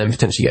 and then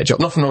potentially get a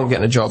job. Nothing wrong with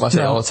getting a job, I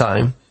say all the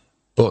time,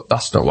 but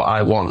that's not what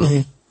I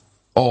want.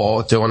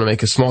 Or do I want to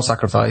make a small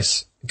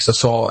sacrifice? Because I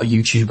saw a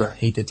YouTuber,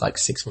 he did like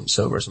 6 months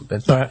sober or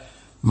something. Right.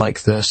 Mike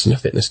Thurston, a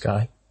fitness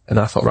guy. And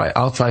I thought, right,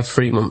 I'll try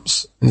 3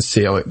 months and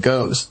see how it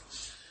goes.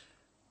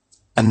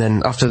 And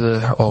then after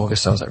the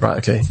August, I was like, right,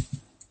 okay.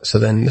 So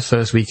then the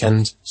first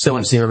weekend, still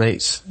went to see my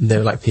mates, and they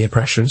were like peer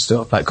pressure and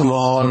stuff, like, come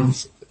on.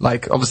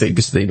 Like, obviously,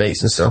 because of the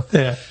mates and stuff.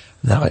 Yeah.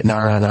 And I'm like, no,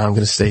 I'm going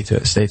to stay to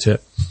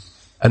it.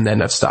 And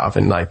then I've started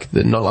having like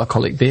the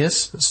non-alcoholic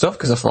beers and stuff,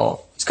 because I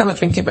thought, it's kind of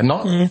drinking, but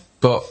not.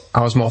 But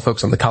I was more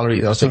focused on the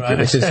calories. I was thinking,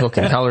 this is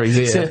fucking calories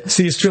here.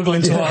 So you're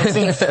struggling to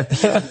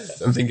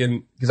I'm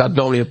thinking, because I'd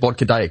normally have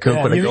vodka Diet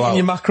Coke when I you're go eating out.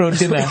 your macro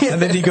dinner,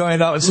 and then you're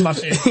going out and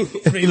smashing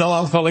 3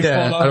 non-alcoholic.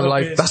 And I'm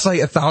like, that's like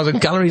 1,000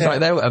 calories right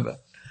there, whatever.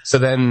 So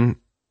then,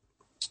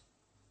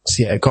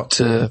 it got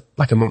to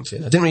like a month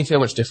in. I didn't really feel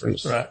much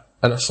difference. Right.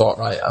 And I thought,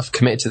 right, I've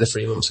committed to the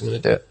 3 months, I'm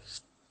going to do it.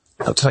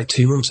 Up to like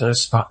 2 months, and I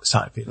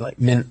started feeling like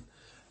mint.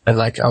 And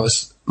like, I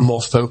was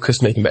more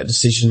focused, making better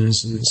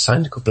decisions, and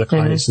signed a couple of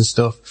clients and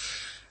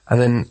stuff.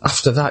 And then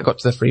after that, I got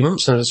to the 3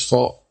 months, and I just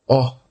thought,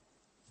 I'll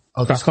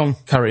just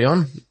carry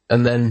on.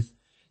 And then,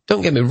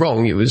 don't get me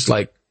wrong, it was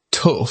like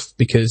tough,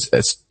 because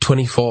it's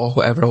 24,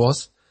 whatever I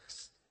was,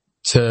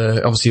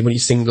 to, obviously when you're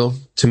single,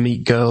 to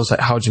meet girls,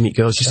 like how do you meet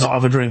girls? Just not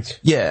have a drink.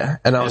 Yeah.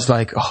 And I was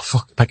like, oh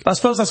fuck. Like, I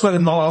suppose that's where the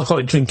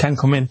non-alcoholic drink can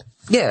come in.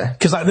 yeah.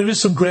 Because like, there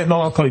is some great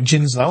non-alcoholic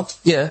gins now.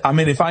 Yeah. I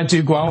mean, if I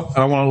do go out and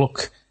I want to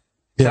look,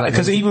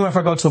 because even if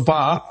I go to a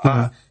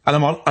bar and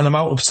I'm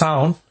out of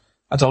town,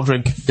 I don't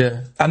drink.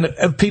 Yeah.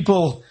 And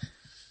people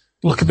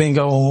look at me and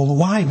go, well,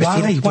 why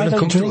don't you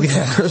drink?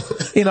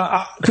 You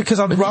know, because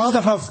I'd rather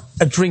have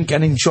a drink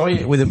and enjoy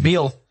it with a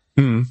meal.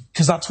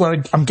 Because that's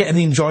where I'm getting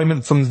the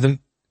enjoyment from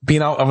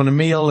being out having a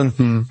meal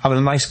and having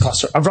a nice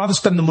glass. I'd rather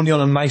spend the money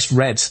on a nice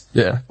red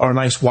or a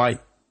nice white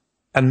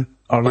or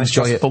a nice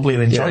glass of bubbly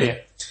and enjoy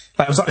it.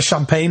 Like, I was at a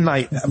champagne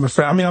night. I'm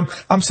afraid. I mean,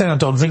 I'm saying I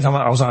don't drink.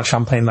 I was at a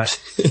champagne night.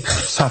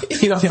 So,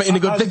 You're not painting a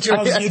good picture.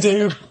 As you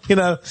do,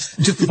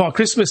 just before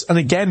Christmas. And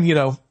again,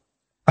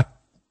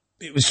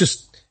 it was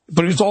just,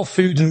 but it was all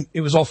food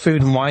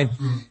and wine.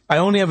 I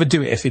only ever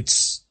do it if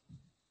it's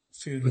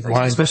food with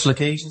wine. Special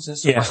occasions and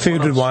stuff. Yeah,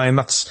 food with wine.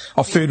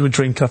 Or food with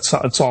drink. That's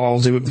all I'll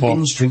do it for.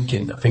 Binge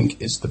drinking, I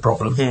think, is the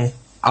problem.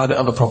 I don't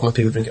have a problem with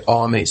people drinking.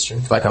 Or mates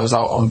drink. Like, I was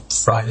out on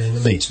Friday and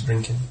the mates were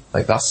drinking.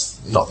 Like,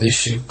 that's not the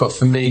issue. But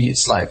for me,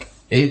 it's like,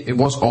 it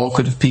was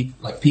awkward of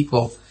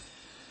people, to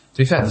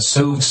be fair, there's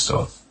so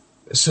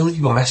many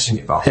people messaging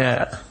me about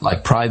it,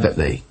 like,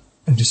 privately,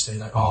 and just say,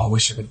 like, oh, I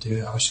wish I could do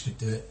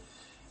it.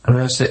 And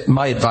I say,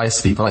 my advice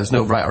to people, like, there's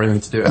no right or wrong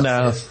to do it.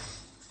 No.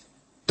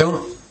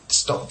 Don't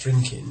stop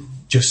drinking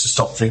just to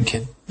stop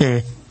drinking.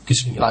 Because you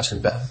think your life's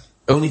going to be better.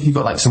 Only if you've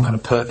got, like, some kind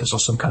of purpose or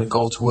some kind of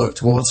goal to work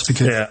towards,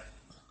 because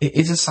it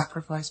is a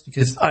sacrifice,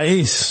 because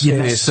you're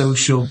less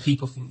social.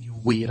 People think you're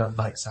weird on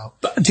nights out.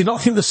 But do you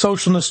not think the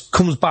socialness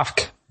comes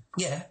back?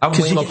 Yeah. I'm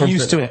way more confident.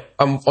 Used to it.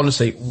 I'm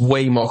honestly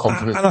way more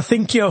confident. And I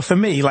think, for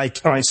me,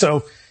 like, alright,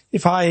 so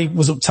if I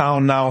was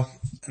uptown now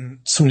and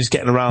somebody's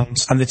getting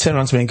around and they turn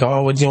around to me and go,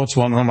 oh, what do you want?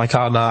 And I'm like,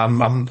 oh, no,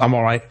 I'm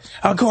alright.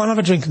 I'll go on, have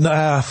a drink.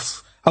 I'll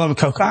have a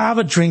Coke. Have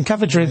a drink.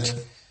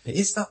 It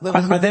is that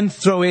I then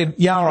throw in,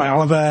 alright,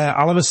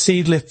 I'll have a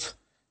Seedlip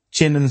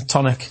gin and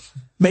tonic.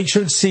 Make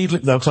sure it's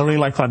Seedlip though, because I really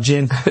like that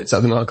gin. It's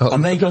having alcohol.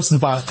 And they go to the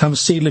bar, have a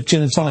Seedlip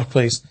gin and tonic,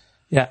 please.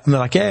 Yeah. And they're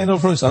like, yeah, no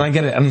problem. And I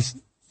get it. And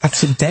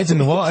that's it, dead in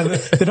the water.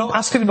 They don't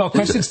ask any more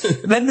questions.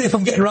 Then if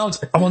I'm getting around,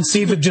 I want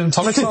Seedlip gin and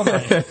tonic. So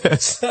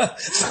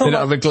you don't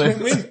have a clue. You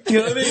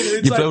know what I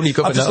mean? You've blown your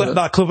cover I just let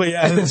that cover,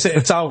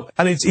 it's out.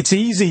 And it's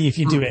easy if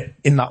you do it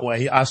in that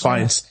way, I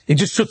find. It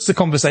just shuts the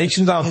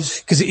conversation down,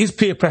 because it is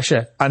peer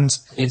pressure. And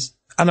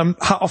I'm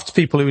hat off to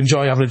people who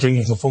enjoy having a drink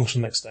and can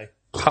function next day.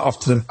 Hat off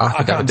to them.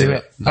 I can't do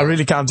it. No. I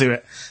really can't do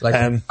it.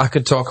 Like, I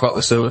could talk about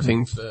the sober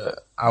thing for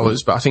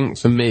hours, but I think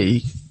for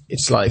me,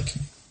 it's like,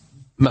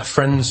 my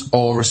friends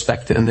all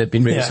respect it and they've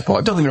been really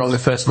supportive. Don't get me wrong, the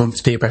first month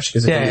it's peer pressure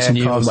because it's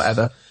new and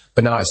whatever.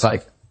 But now it's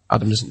like,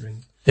 Adam doesn't drink.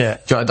 Yeah.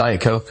 Do you want a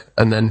Diet Coke?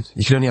 And then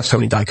you can only have so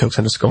many Diet Cokes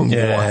and just go on.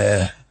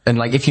 And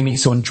like, if you meet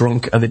someone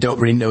drunk and they don't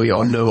really know you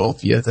or know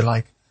of you, they're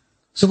like,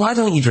 so why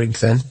don't you drink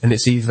then? And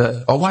it's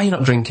either, or why are you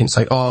not drinking? It's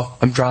like, oh,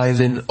 I'm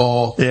driving,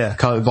 or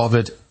can't be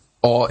bothered.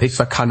 Or if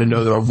I kind of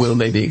know that I will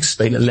maybe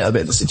explain a little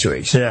bit of the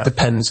situation. Yeah.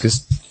 Depends,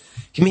 because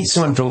you meet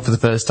someone drunk for the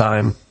first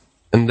time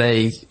and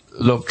they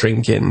love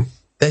drinking,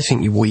 they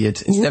think you're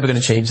weird. It's never going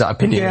to change that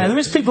opinion. Yeah, there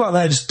is people out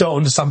there who just don't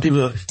understand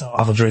people that don't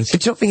have a drink.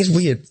 But you don't think it's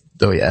weird,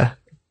 though, yeah?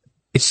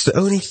 It's the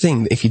only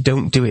thing that if you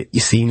don't do it,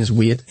 you're seen as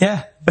weird.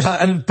 Yeah.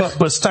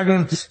 But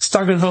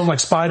staggering home like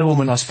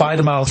Spider-Woman or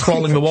Spider-Man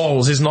crawling the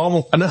walls is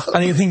normal. I know.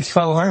 And you think,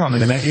 well, hang on a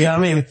minute. You know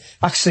what I mean?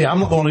 Actually, I'm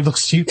not the one who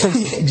looks stupid.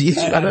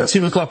 At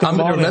 2 o'clock in the morning. I'm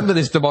going to remember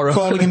this tomorrow.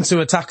 Crawling into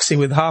a taxi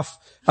with half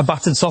a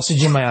battered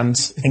sausage in my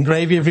hand and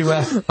gravy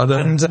everywhere.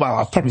 And, well,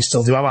 I probably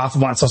still do have half a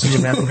battered sausage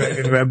in my hand and gravy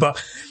everywhere.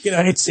 But,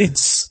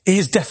 it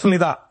is definitely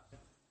that.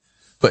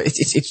 But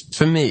it's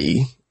for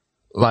me,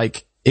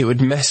 like, it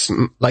would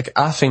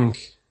I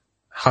think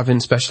having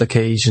special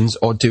occasions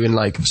or doing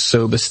like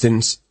sober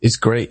stints is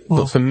great.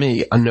 But for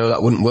me, I know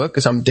that wouldn't work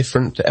because I'm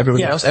different to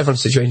everyone else.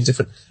 Everyone's situation is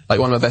different. Like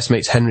one of my best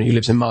mates, Henry, who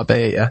lives in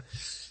Marbella,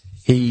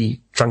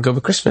 he drank over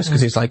Christmas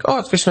because he's like, oh,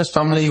 it's Christmas,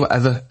 family,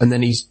 whatever. And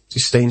then he's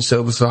just staying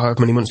sober for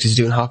however many months because he's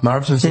doing half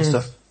marathons and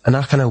stuff. And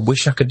I kind of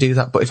wish I could do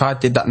that. But if I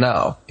did that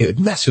now, it would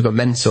mess with my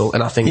mental.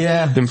 And I think in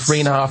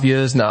 3.5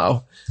 years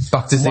now,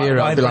 back to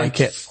zero, I'd be like,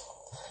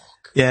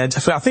 yeah,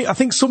 definitely. I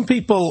think some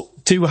people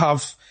do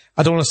have,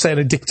 I don't want to say an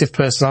addictive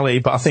personality,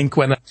 but I think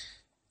when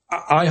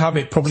I have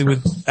it probably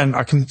with, and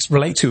I can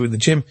relate to it with the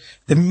gym,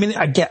 the minute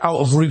I get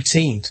out of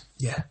routine,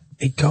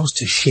 it goes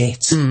to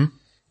shit.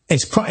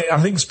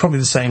 I think it's probably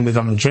the same with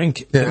having a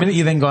drink. The minute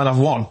you then go and have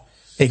one,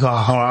 you go, oh,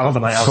 I'll have a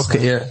night out. Fuck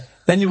it,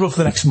 Then you're up for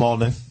the next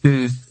morning.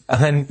 And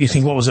then you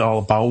think, what was it all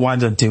about? Why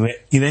did I do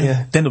it? You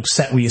then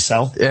upset with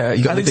yourself. Yeah,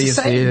 you got to be It's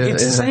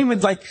the same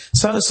with like,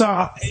 so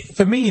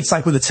for me, it's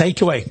like with a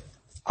takeaway.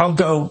 I'll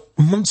go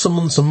months and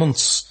months and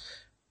months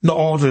not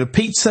order a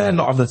pizza,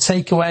 not have the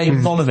takeaway,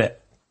 none of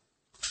it.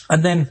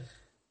 And then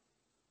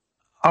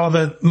I'll have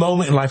a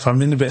moment in life where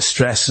I'm in a bit of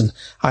stress and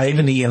I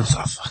even eat and I'm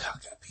like, oh, fuck, I'll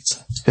get a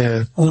pizza.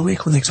 Yeah. And I wake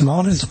up the next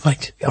morning and I'm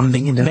like, I'm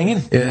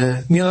minging.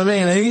 Yeah. You know what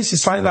I mean?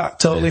 It's like that,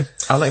 totally. Yeah.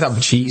 I like that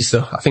with cheese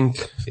though. I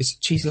think, is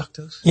cheese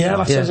lactose? Yeah,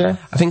 lactose, yeah.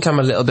 I think I'm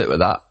a little bit with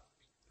that.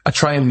 I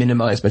try and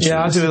minimise my cheese.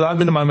 Yeah, I do that. I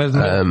minimise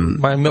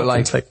my milk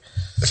intake.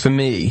 For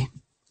me,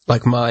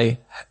 like I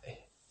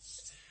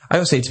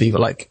always say to people,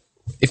 like,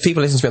 if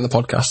people listen to me on the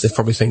podcast, they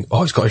probably think,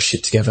 oh, he's got his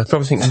shit together. They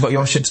probably think he's got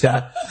your shit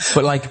together.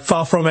 But like,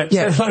 far from it.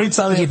 Yeah. Let me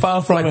tell you,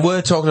 far from it.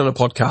 We're talking on a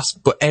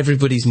podcast, but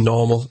everybody's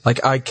normal.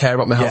 Like, I care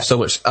about my health so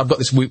much. I've got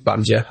this Whoop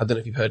band, I don't know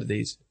if you've heard of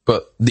these,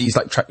 but these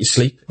like track your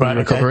sleep and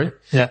recovery. Okay.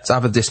 Yeah. So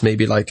I've had this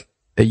maybe like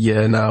a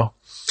year now.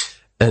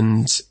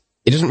 And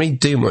it doesn't really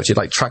do much. It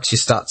like tracks your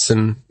stats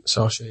and,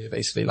 so I'll show you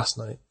basically last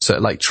night. So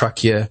it like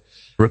track your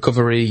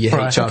recovery, your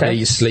Right, HRV, okay.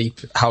 your sleep,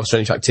 house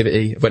range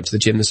activity. I went to the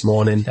gym this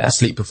morning,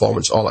 sleep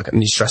performance, all that,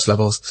 and your stress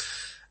levels.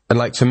 And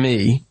like for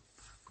me,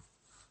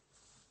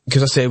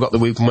 because I say I've got the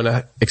Whoop, and when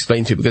I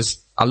explain to you,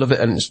 because I love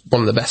it and it's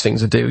one of the best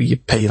things I do, you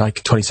pay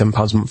like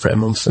 £27 a month for it a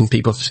month, and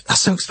people,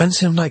 that's so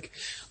expensive. I'm like,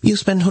 you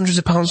spend hundreds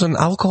of pounds on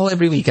alcohol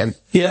every weekend.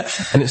 Yeah.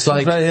 And it's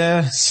like,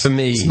 for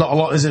me, it's not a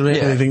lot, is it really?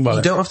 yeah, Think about you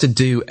it. don't have to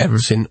do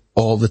everything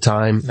all the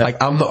time. No.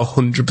 Like, I'm not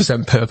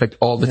 100% perfect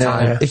all the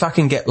time. Yeah. If I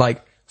can get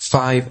like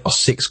 5 or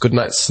 6 good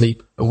nights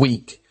sleep a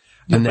week,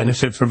 and then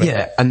benefit from it.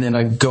 Yeah, and then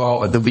I go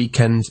out at the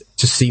weekend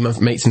to see my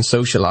mates and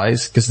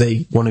socialise because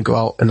they want to go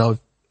out, and I'll,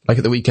 like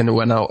at the weekend I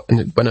went out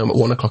and went home at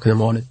 1 o'clock in the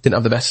morning, didn't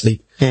have the best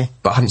sleep,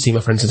 but I hadn't seen my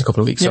friends in a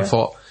couple of weeks, so I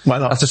thought, why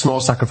not? that's a small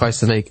sacrifice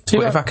to make.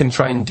 But if I can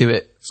try and do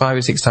it 5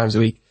 or 6 times a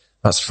week,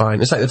 that's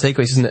fine. It's like the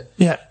takeaways, isn't it?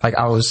 Yeah. Like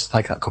I was,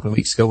 like a couple of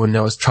weeks ago when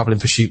I was travelling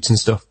for shoots and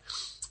stuff,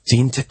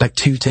 seeing like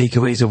 2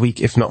 takeaways a week,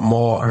 if not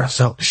more, and I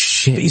felt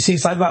shit. But you see,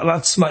 it's like that.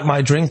 That's like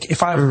my drink.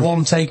 If I have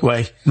one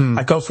takeaway,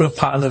 I go through a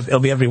pattern of it'll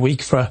be every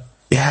week for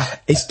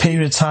it's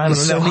period of time.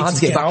 It's and so then I need hard to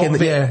to get back out in of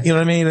the- it. yeah. You know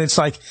what I mean? It's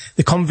like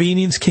the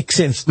convenience kicks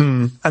in,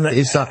 and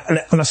It's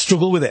that. and I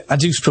struggle with it. I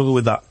do struggle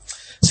with that.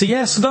 So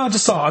so no, I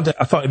just thought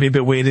I thought it'd be a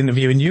bit weird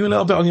interviewing you a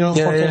little bit on your own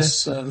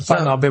podcast, and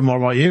find out a bit more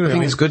about you. I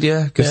think it's good,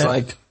 yeah, because Yeah.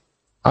 like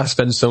I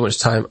spend so much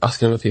time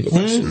asking other people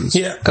questions.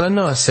 yeah. And I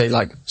know I say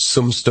like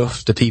some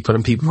stuff to people,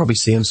 and people probably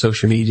see on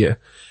social media,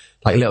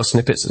 like little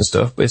snippets and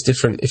stuff, but it's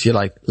different if you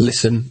like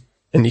listen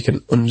and you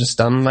can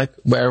understand like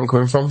where I'm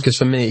coming from. Because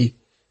for me,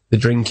 the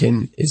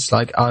drinking is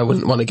like, I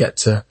wouldn't want to get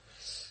to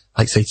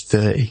like say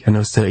 30. I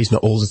know 30 is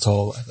not old at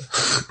all.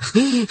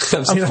 I'm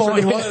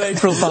 41 in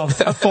April, Tom.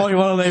 I'm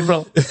 41 in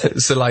April.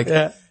 So like,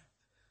 Yeah.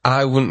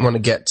 I wouldn't want to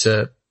get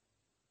to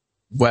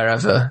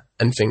wherever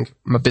and think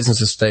my business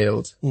has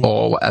failed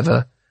or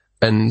whatever,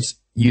 and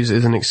use it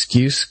as an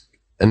excuse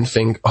and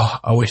think, oh,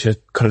 I wish I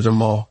could have done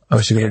more. I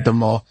wish I could have done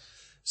more.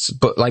 So,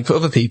 but like for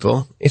other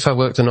people, if I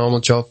worked a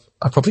normal job,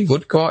 I probably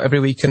would go out every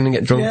weekend and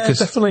get drunk, Yeah, because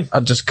definitely.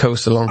 I'd just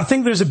coast along. I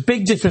think there's a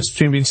big difference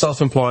between being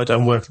self-employed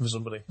and working for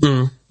somebody.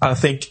 And I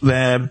think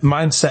the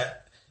mindset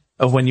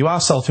of when you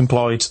are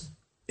self-employed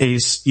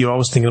is you're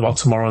always thinking about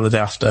tomorrow and the day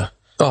after.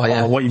 Oh,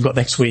 yeah. Or what you've got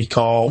next week,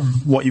 or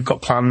what you've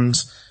got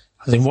planned.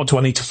 I think, what do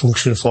I need to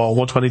function for?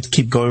 What do I need to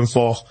keep going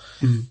for?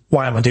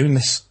 Why am I doing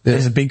this? Yeah.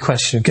 It's a big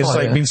question. Because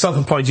being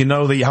self-employed, you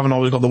know that you haven't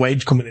always got the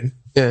wage coming in.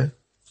 Yeah.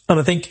 And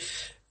I think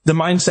the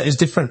mindset is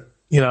different.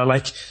 You know,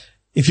 like,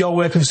 if you're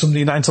working for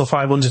somebody 9 till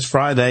 5, Monday to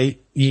Friday,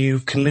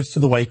 you can live for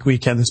the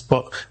weekends.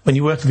 But when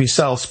you work for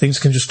yourself, things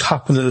can just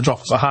happen at the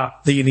drop of a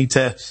hat that you need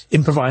to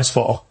improvise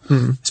for.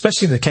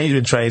 Especially in the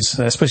catering trades,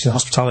 especially in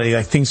hospitality,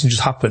 like, things can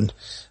just happen.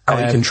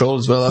 Out of control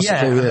as well. That's the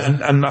thing,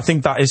 yeah. And I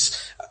think that is,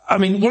 I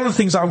mean, one of the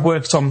things I've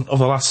worked on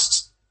over the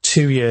last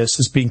 2 years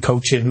has been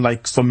coaching.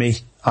 Like, for me,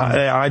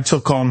 I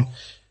took on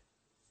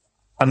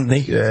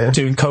Anthony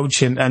doing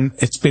coaching, and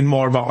it's been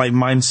more about like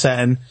mindset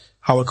and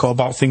how I go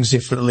about things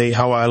differently,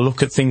 how I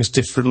look at things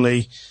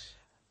differently.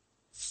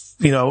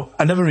 You know,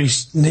 I never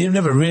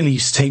really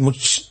used to take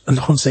much, and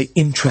I wouldn't say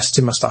interest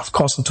in my staff. Of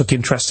course I took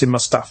interest in my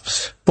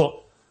staff, but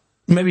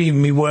maybe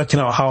me working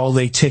out how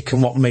they tick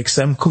and what makes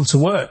them come to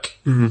work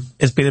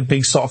has been a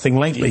big sort of thing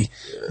lately.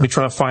 We're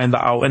trying to find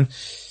that out. And,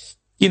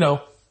 you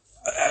know,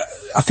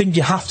 I think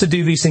you have to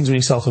do these things when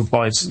you're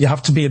self-employed. You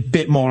have to be a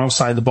bit more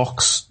outside the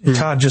box. It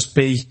can't just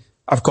be,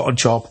 I've got a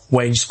job,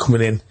 wages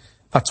coming in.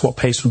 That's what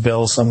pays for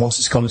bills, and once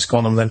it's gone, it's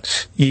gone. And then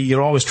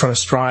you're always trying to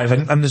strive,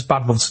 and there's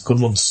bad months, good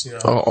months. You know?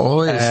 Oh,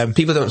 always.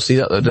 People don't see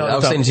that though. No, I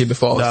was saying to you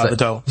before, No, it's like, they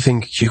don't. you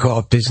think you got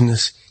a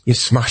business, you're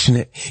smashing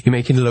it, you're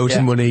making loads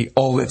of money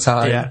all the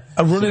time. Yeah,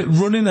 and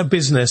running a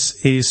business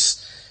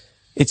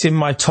it's in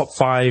my top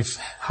 5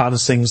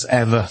 hardest things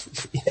ever.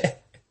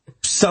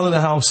 Selling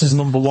a house is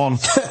number 1.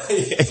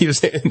 You were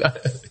saying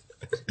that.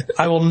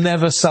 I will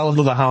never sell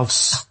another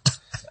house.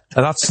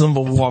 And that's number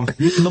 1.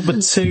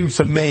 Number 2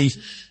 for me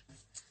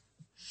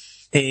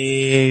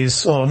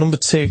is, number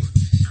 2.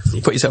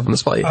 You put yourself on the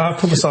spot. I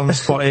put myself on the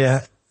spot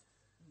here.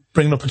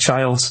 Bringing up a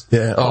child.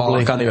 Yeah. Oh,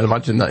 Probably. I can't even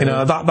imagine that. You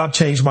know, that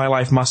changed my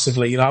life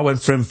massively. You know, I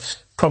went from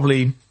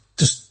probably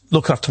just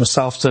looking after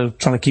myself to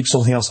trying to keep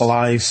something else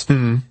alive.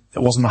 It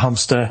wasn't a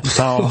hamster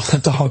or a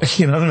dog,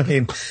 you know what I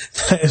mean?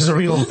 It's a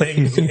real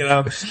thing, you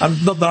know.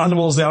 And not the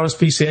animals, the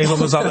RSPCA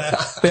lovers out there.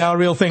 They are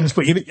real things,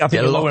 but I think Get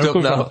you're locked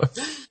locked up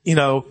now. You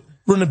know,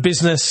 run a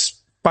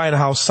business, buying a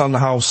house, selling a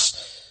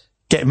house,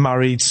 getting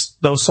married,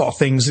 those sort of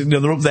things. You know,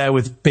 they're up there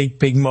with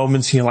big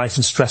moments in your life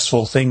and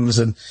stressful things.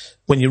 And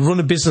when you run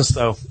a business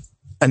though,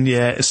 and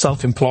you're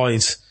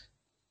self-employed,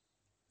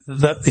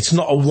 that it's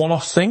not a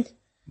one-off thing.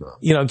 No.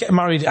 You know, getting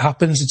married, it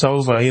happens, it's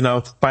over. You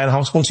know, buying a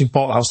house, once you've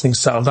bought the house, things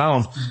settle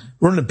down.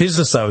 Running a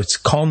business though, it's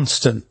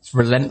constant. It's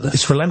relentless.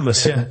 It's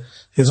relentless, yeah.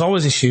 There's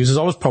always issues, there's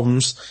always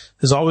problems,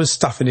 there's always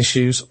staffing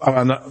issues.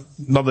 And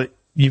not that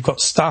you've got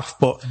staff,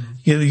 but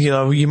you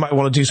know, you might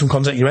want to do some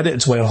content, your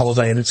editor's away on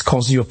holiday and it's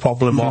causing you a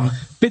problem or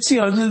bits,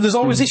 you know, there's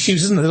always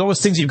issues, isn't there? There's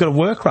always things you've got to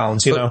work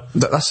around, you know.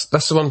 That's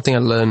the one thing I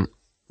learned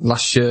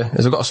last year,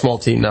 is I've got a small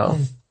team now.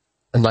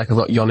 And like I've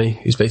got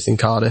Yoni, who's based in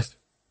Cardiff,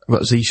 I've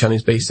got Zishan,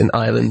 who's based in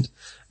Ireland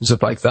and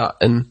stuff like that.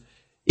 And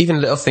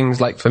even little things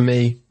like, for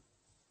me,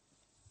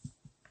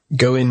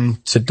 going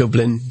to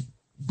Dublin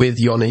with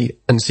Yoni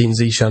and seeing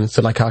Zishan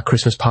for like our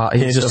Christmas party.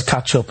 Yeah, just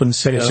catch up and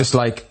see. It's just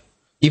like,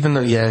 even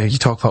though, you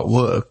talk about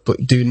work, but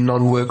doing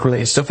non-work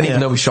related stuff, and even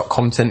though we shot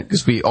content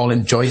because we all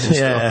enjoy it and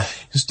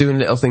stuff, just doing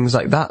little things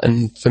like that.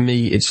 And for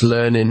me, it's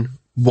learning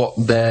what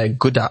they're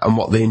good at and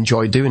what they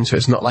enjoy doing. So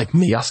it's not like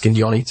me asking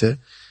Yoni to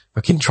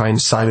fucking try and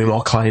sign me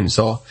more clients,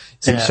 or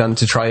Zishan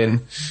to try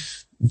and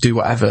do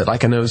whatever.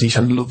 Like, I know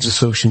Zishan loves the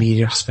social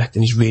media aspect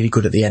and he's really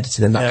good at the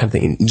editing and that kind of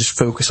thing, and just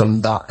focus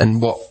on that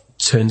and what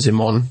turns him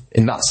on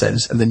in that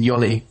sense. And then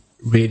Yoni,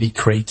 really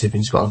creative, and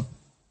he's got a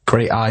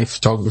great eye,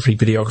 photography,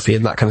 videography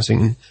and that kind of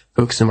thing, and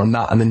focusing on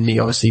that. And then me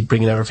obviously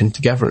bringing everything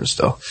together and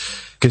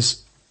stuff.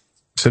 Because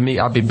for me,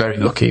 I've been very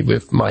lucky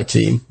with my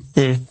team,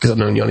 because I've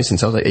known Yoni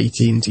since I was like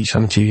 18,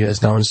 Zishan a few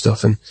years now and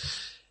stuff. And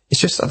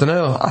it's just, I don't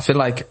know, I feel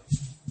like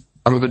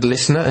I'm a good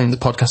listener and the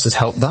podcast has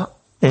helped that.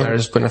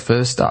 Whereas when I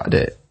first started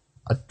it,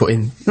 I'd put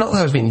in, not that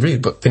I was being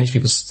rude, but finish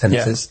people's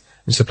sentences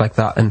and stuff like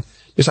that. And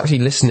just actually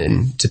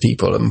listening to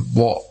people and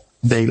what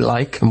they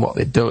like and what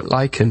they don't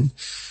like, and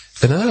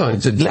I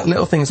don't know,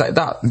 little things like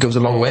that goes a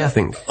long way, I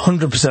think.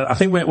 100%. I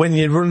think when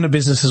you're running a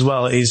business as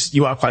well,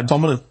 you are quite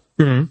dominant.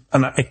 And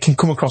it can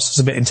come across as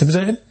a bit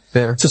intimidating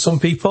to some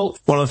people.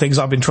 One of the things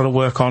I've been trying to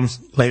work on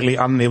lately,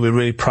 and he'll be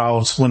really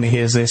proud when he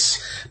hears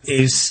this,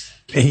 is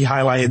he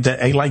highlighted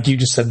that, like you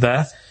just said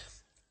there,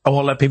 I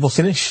won't let people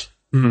finish,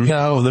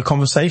 the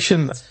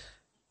conversation,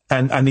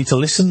 and I need to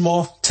listen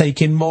more,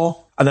 take in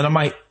more, and then I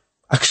might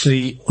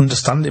actually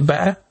understand it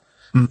better.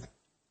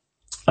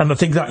 And I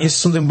think that is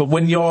something, but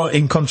when you're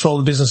in control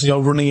of the business and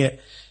you're running it,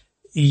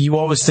 you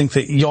always think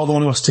that you're the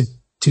one who has to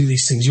do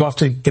these things. You have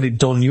to get it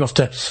done. You have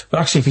to, but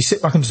actually if you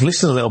sit back and just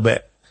listen a little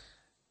bit,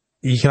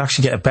 you can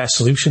actually get a better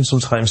solution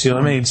sometimes, you know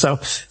what I mean? So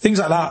things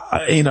like that,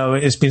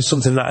 it's been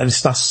something that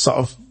this last sort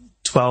of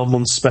 12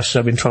 months especially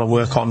I've been trying to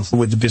work on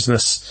with the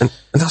business. And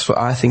that's what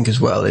I think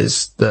as well,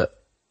 is that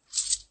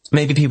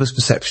maybe people's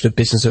perception of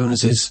business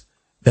owners is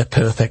they're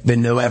perfect, they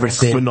know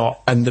everything. We're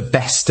not. And the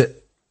best at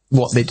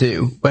what they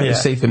do.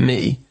 Whereas, say for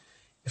me,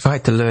 if I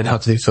had to learn how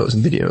to do photos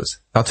and videos,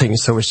 that'll take me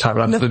so much time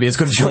and I'll never be as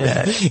good as you.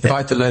 If I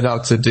had to learn how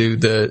to do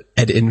the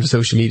editing for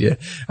social media,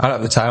 I don't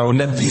have the time, I will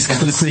never be as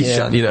good as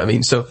Zishan, you know what I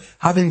mean? So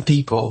having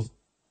people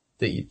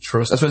that you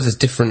trust, I suppose it's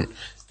different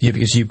for you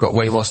because you've got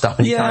way more staff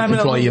and you can't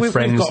employ your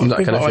friends and that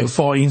kind of thing. We've got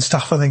 14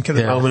 staff, I think, at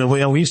the moment.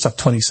 We used to have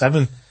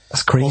 27.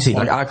 That's crazy.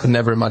 Like, I could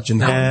never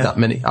imagine having that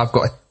many. I've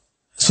got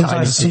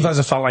sometimes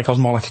I felt like I was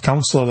more like a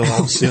counsellor than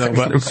once,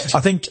 but I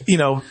think,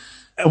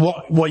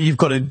 what you've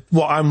got to,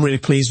 what I'm really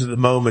pleased with at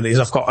the moment is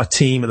I've got a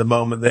team at the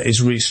moment that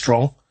is really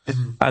strong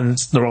and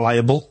they're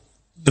reliable.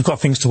 They've got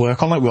things to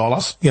work on, like we all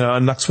have,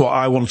 and that's what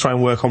I want to try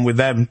and work on with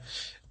them.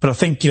 But I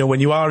think,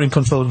 when you are in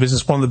control of the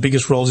business, one of the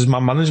biggest roles is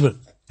man management.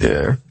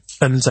 Yeah.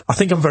 And I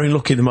think I'm very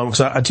lucky at the moment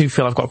because I do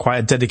feel I've got quite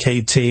a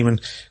dedicated team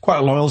and quite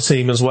a loyal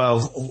team as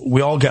well.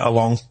 We all get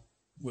along.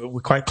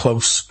 We're quite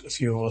close, a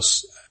few of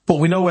us. But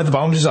we know where the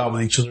boundaries are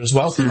with each other as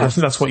well. I think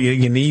that's what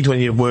you need when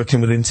you're working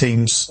within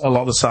teams a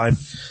lot of the time.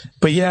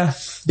 But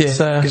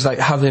because like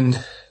having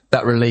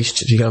that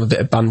relationship, you can have a bit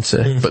of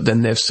banter, but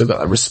then they've still got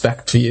that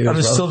respect for you. And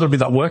there's still going to be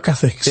that work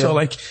ethic. So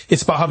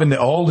it's about having it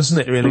all, isn't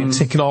it? Really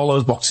ticking all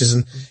those boxes,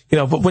 and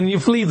but when you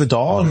leave the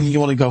door and you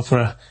want to go for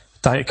a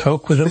Diet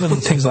Coke with them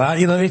and things like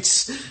that,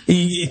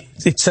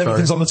 it's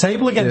everything's on the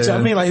table again. Do you know what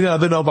I mean? Like,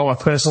 they know about my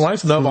personal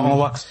life, they know about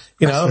all that,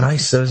 That's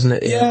nice, isn't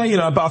it?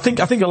 Yeah, but I think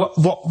the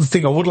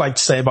thing I would like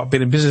to say about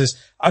being in business,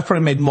 I've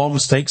probably made more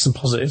mistakes than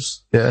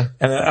positives. Yeah.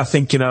 And I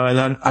think, and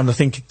I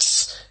think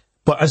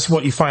but as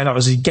what you find out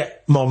as you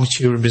get more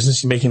mature in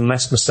business, you're making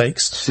less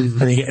mistakes and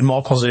you're getting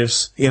more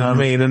positives, you know what I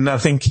mean? And I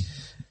think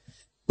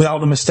without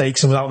the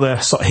mistakes and without the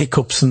sort of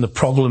hiccups and the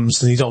problems,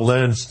 then you don't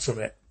learn from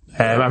it.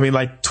 I mean,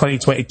 like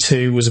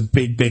 2022 was a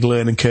big, big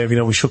learning curve.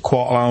 We shut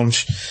Quarter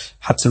Lounge,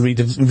 had to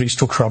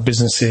restructure our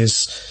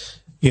businesses,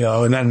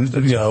 and then,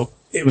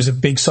 it was a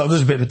big, so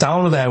there's a bit of a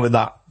downer there with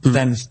that.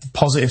 Then the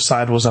positive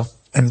side was I've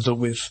ended up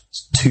with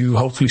 2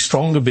 hopefully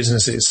stronger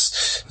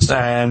businesses. So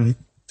sometimes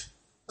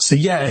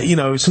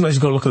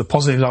you've got to look at the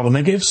positives out of the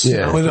negatives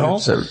with it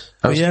all.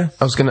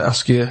 I was going to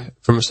ask you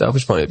from a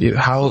selfish point of view,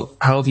 how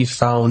have you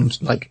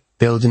found like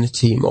building a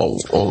team or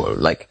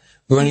like,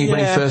 when you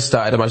first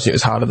started, I imagine it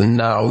was harder than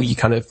now. Would you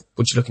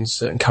look into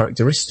certain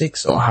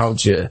characteristics, or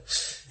how'd you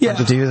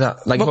do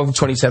that? Like, from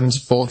 27 to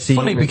 14.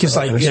 Funny, because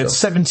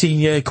 17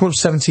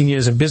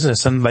 years in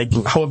business, and like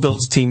how I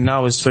built a team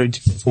now is very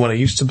different from when I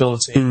used to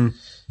build a team.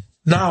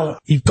 Now,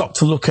 you've got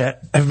to look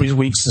at everybody's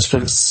weeks and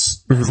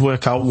strengths,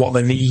 work out what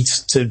they need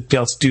to be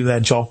able to do their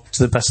job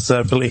to the best of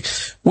their ability.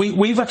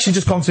 We've actually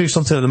just gone through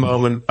something at the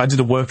moment. I did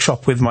a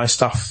workshop with my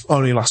staff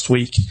only last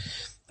week.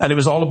 And it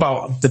was all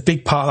about, the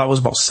big part of that was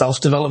about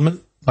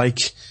self-development, like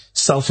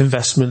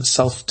self-investment,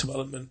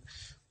 self-development.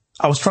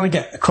 I was trying to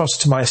get across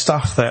to my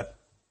staff that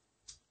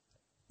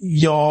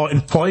your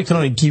employer can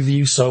only give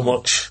you so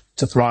much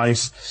to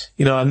thrive,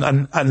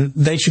 and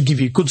they should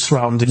give you good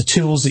surrounding, the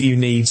tools that you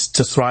need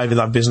to thrive in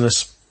that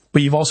business.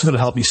 but you've also got to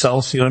help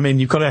yourself. You know what I mean?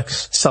 You've got to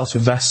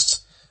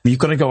self-invest. You've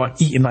got to go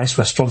and eat in nice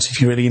restaurants if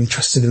you're really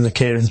interested in the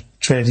catering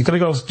trade. You've got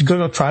to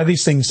go try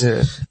these things.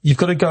 Yeah. You've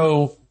got to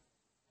go,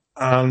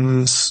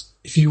 and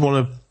if you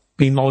want to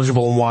be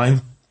knowledgeable in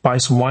wine, buy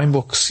some wine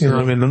books, you know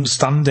what I mean?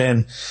 Understand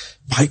it,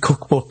 buy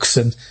cookbooks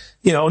and,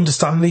 you know,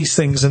 understand these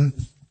things. And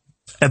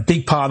a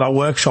big part of that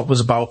workshop was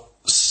about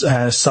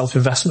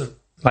self-investment.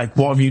 Like,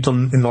 what have you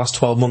done in the last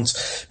 12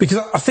 months? Because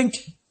I think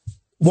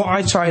what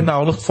I try and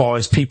now look for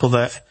is people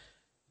that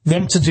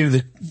want to do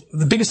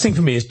the biggest thing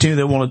for me is, do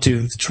they want to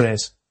do the trade?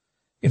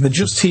 If they're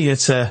just here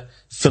to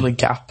fill a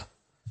gap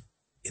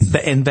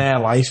in their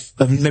life,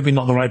 then maybe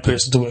not the right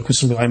person to work with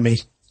somebody like me.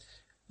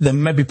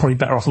 Then maybe probably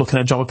better off looking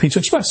at a job at Pizza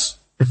Express.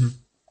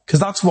 Because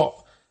that's what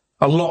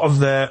a lot of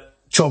the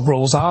job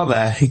roles are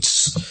there.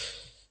 It's,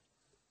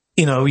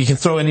 you know, you can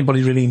throw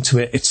anybody really into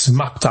it. It's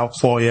mapped out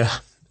for you.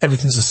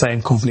 Everything's the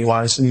same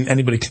company-wise, and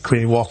anybody can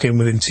really walk in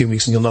within 2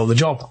 weeks and you'll know the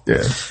job.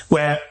 Yeah.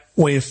 Where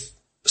with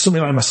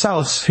somebody like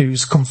myself,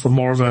 who's come from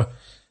more of a,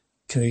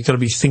 you've got to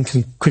be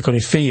thinking quick on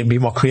your feet and be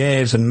more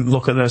creative and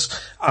look at this.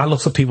 I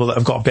look for people that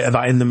have got a bit of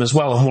that in them as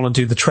well and want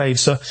to do the trade.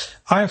 So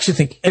I actually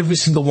think every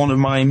single one of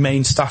my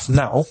main staff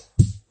now,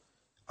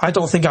 I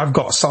don't think I've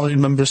got a salaried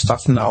member of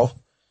staff now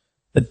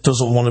that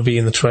doesn't want to be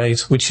in the trade,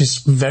 which is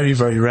very,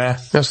 very rare.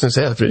 I was going to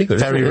say, that's really good.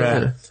 Very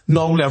rare. Yeah.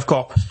 Normally I've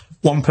got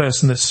one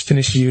person that's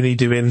finished uni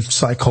doing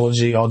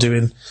psychology or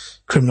doing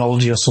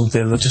criminology or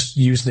something, and they're just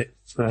using it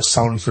for a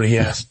salary for a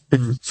year.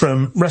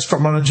 From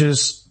restaurant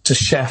managers to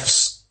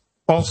chefs,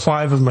 all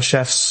 5 of my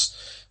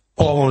chefs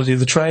all want to do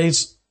the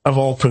trades. I've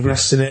all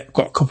progressed in it. I've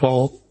got a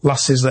couple of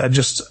lasses that are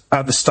just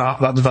at the start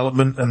of that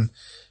development, and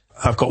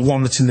I've got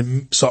one that's in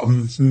the sort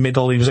of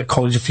middle. He was at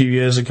college a few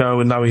years ago,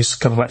 and now he's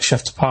kind of like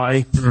chef to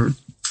pie.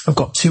 I've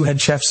got 2 head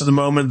chefs at the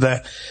moment.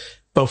 They're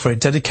both very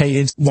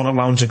dedicated. One at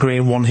Lounge and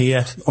Green, one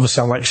here.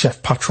 Obviously, I'm like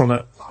chef patron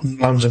at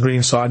Lounge and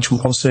Green, so I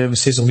jump on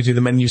services and we do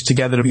the menus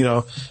together, you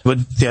know. But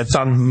yeah,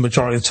 Dan,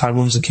 majority of the time,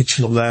 runs the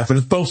kitchen up there. But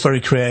they're both very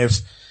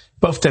creative,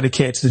 both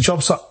dedicated to the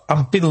job. So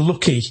I've been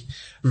lucky.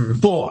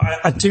 But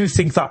I do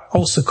think that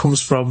also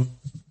comes from,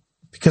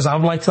 because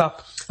I'm like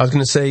that. I was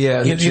going to say,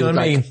 yeah. You know what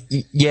I mean?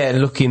 Yeah,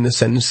 lucky in the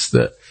sense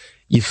that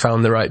you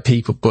found the right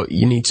people, but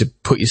you need to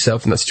put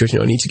yourself in that situation.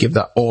 You need to give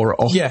that aura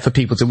off for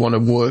people to want to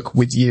work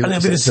with you. And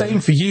it'll be the same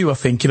for you, I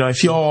think. You know, if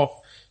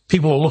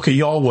people will look at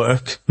your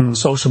work,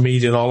 social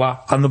media and all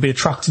that, and they'll be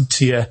attracted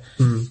to you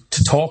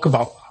to talk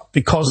about that,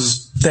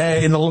 because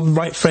they're in the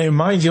right frame of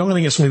mind. You're not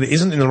going to get somebody that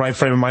isn't in the right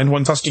frame of mind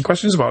wanting to ask you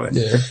questions about it.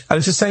 Yeah. And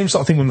it's the same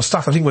sort of thing with my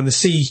staff. I think when they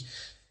see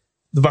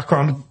the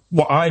background,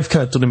 what I've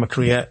kind of done in my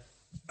career,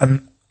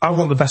 and I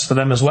want the best for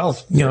them as well,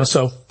 you know,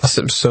 so.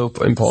 That's so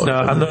important.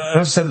 And as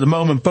I said, at the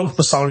moment, both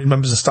my salaried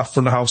members of staff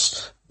run the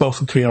house,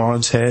 both are career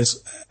orienteers,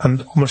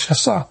 and all my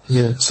chefs are.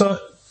 Yeah. So,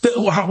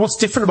 what's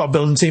different about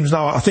building teams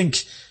now? I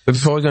think. But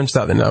before we go into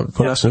that, then, I'll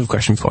probably ask another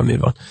question before I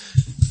move on.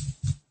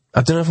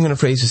 I don't know if I'm going to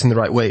phrase this in the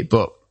right way,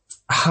 but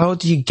how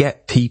do you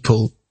get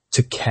people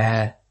to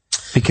care?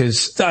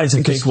 Because that is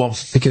a big one.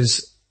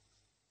 Because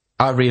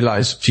I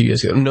realised a few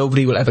years ago,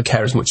 nobody will ever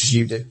care as much as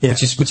you do,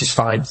 which is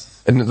fine.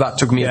 And that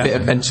took me a bit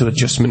of mental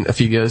adjustment a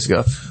few years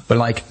ago. But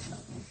like,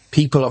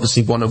 people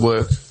obviously want to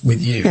work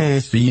with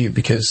you, for you,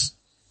 because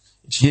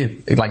it's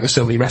you. Like, there's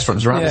so many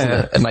restaurants around, isn't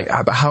there? And like,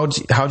 how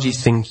do you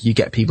think you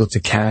get people to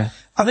care?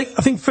 I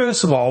think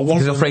first of all,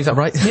 did I phrase that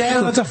right?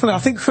 Yeah, definitely. I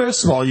think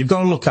first of all, you've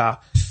got to look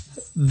at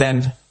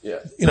them. Yeah.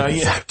 You know,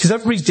 because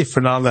everybody's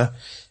different, aren't they?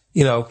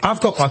 You know,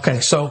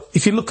 so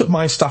if you look at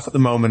my staff at the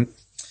moment,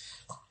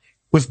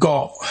 we've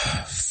got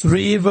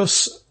 3 of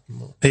us.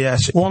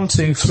 Yes, 1,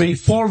 2, 3,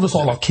 4 of us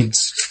all have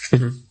kids.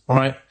 All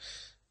right.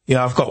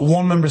 Yeah, I've got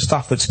 1 member of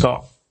staff that's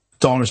got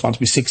Dawn who's about to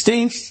be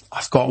 16.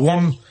 I've got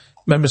 1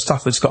 member of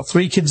staff that's got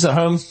 3 kids at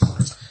home.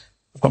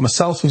 I've got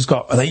myself who's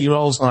got an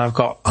 8-year-old, and I've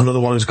got another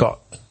one who's got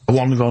a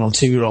 1 going on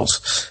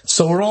 2-year-olds.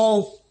 So we're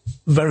all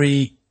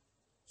very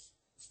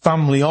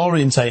family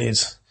orientated.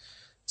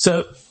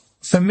 So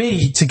for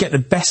me, to get the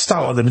best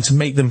out of them and to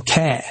make them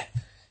care,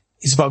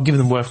 it's about giving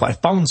them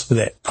work-life balance with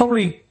it.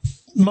 Probably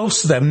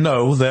most of them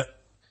know that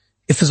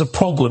if there's a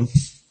problem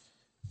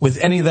with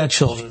any of their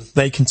children,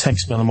 they can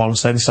text me on the morning and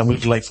say, listen, I'm going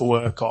to be late for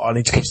work, or I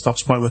need to get to the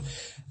doctor's appointment.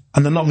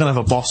 And they're not going to have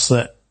a boss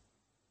that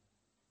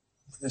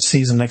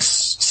sees them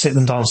next, sit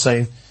them down and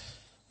say,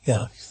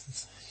 yeah,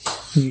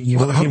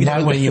 you're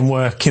my way in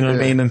work, you know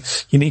what I mean?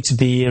 And you need to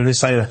be here. And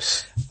it's like,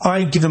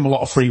 I give them a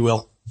lot of free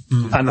will.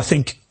 And I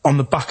think on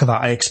the back of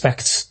that, I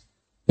expect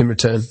in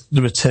return,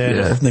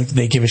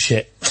 they give a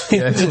shit. You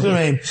know what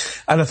I mean?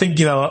 And I think,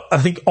 you know,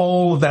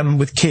 all of them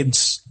with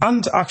kids,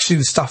 and actually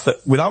the staff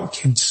that without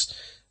kids,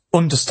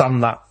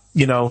 understand that.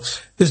 You know,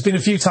 there's been a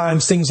few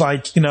times things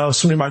like, you know,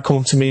 somebody might come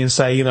up to me and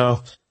say, you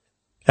know,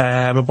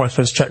 my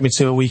boyfriend's checked me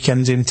to a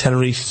weekend in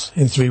Tenerife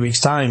in 3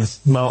 weeks' time.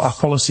 Well, our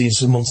policy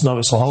is a month's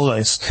notice on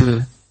holidays.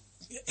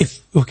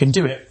 If we can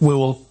do it, we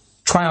will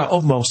try our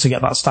utmost to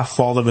get that staff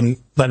for them and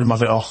let them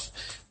have it off.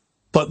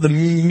 But the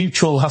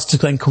mutual has to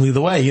then come the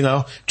other way, you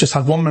know. Just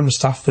had 1 member of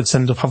staff that's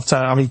ended up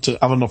having to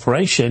have an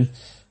operation.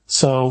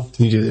 So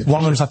one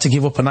of them's had to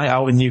give up a night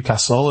out in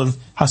Newcastle and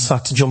has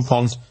had to jump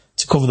on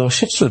to cover those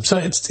shifts for them. So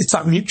it's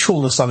that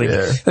mutualness, I think.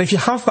 Yeah. And if you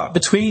have that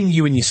between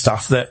you and your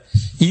staff, that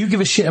you give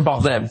a shit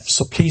about them,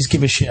 so please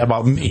give a shit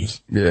about me,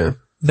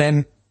 then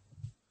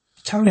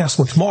you can't really ask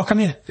much more, can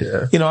you?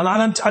 Yeah. You know,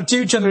 and I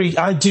do generally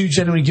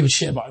give a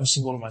shit about every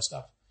single one of my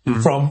staff.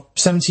 From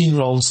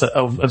 17-year-olds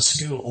at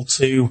school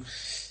to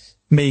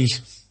me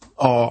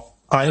or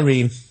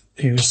Irene,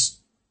 who's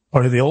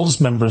probably the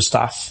oldest member of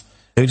staff,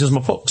 who does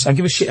my books. I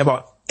give a shit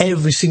about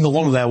every single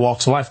one of their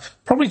walks of life.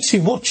 Probably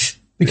too much,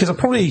 because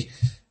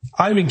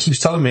Irene keeps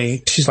telling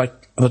me, she's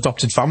like an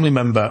adopted family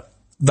member,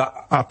 that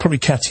I probably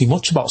care too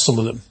much about some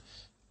of them.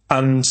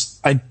 And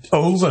I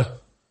over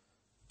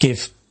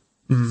give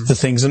the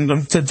things, and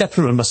to the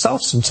detriment of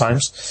myself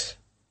sometimes.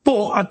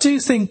 But I do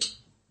think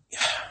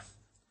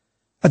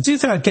I'd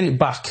get it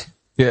back.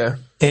 Yeah.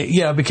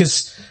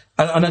 Because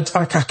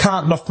I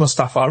can't knock my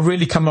staff. I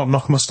really cannot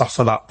knock my staff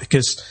for that,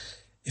 because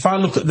if I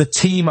look at the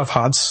team I've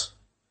had,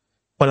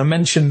 when I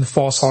mention the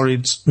 4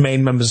 salaried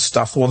main members of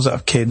staff, the ones that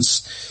have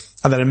kids,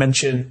 and then I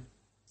mention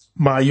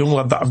my young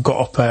lad that I've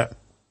got up at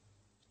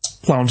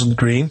Lounge on the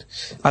Green,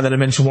 and then I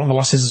mention one of the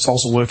lasses that's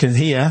also working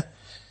here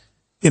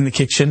in the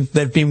kitchen.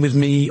 They've been with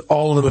me,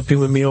 all of them have been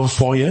with me over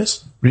 4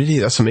 years. Really?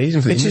 That's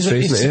amazing for the industry,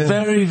 isn't it? It's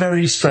very,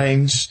 very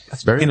strange.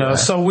 That's very rare.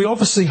 So we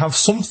obviously have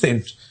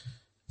something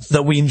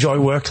that we enjoy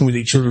working with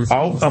each other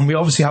out, and we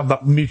obviously have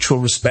that mutual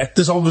respect.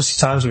 There's obviously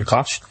times we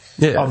clash,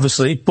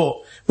 obviously, but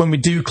when we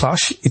do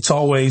clash, it's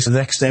always the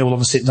next day we'll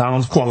have a sit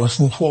down. Come on,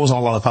 what was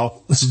all that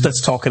about?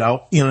 Let's talk it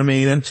out. You know what I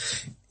mean?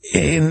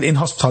 And in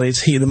hospitality,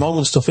 it's heat of the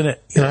moment stuff, innit?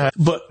 You know?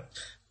 But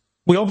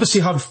we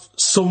obviously have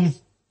some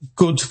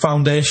good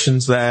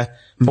foundations there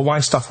for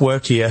why staff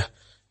work here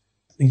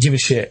and give a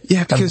shit.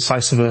 Yeah, because and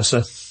vice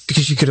versa.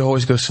 Because you could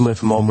always go somewhere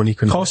for more money.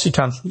 Of course you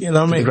can. You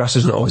know what I mean? The grass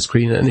isn't always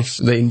greener, and if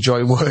they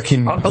enjoy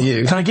working with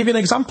you... Can I give you an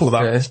example of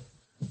that?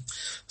 Yeah.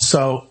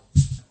 So,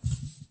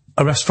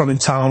 a restaurant in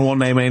town, won't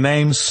name any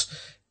names,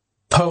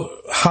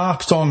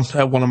 harped on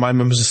at one of my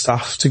members of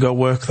staff to go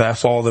work there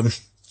for them.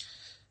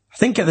 I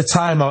think at the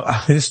time,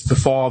 this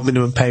before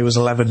minimum pay was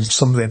 11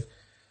 something,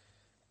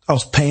 I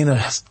was paying her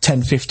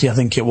 £10.50, I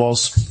think it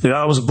was.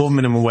 That was above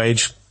minimum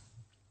wage.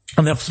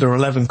 And they offered her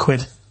 11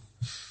 quid.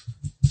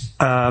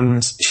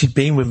 And she'd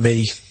been with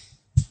me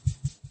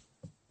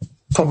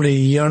probably a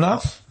year and a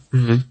half.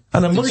 And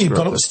the money had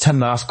gone up to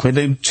 10.5 quid.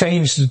 They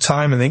changed the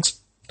time and things.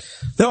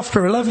 They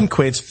offered her 11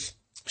 quid.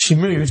 She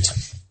moved.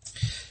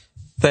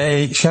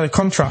 She had a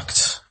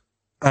contract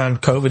and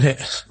COVID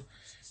hit.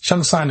 She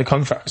hadn't signed a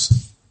contract.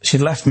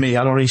 She'd left me.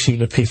 I'd already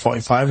issued a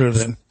P45 or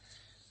everything.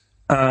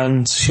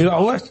 And she was out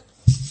of work.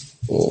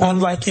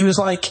 And it was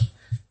like,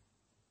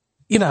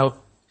 you know,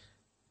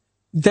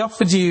 they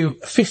offered you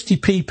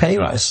 50p pay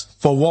rise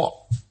for what?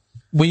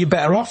 Were you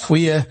better off?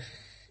 I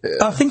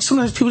think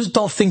sometimes people just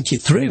don't think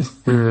it through.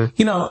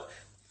 You know,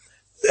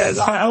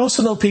 I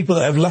also know people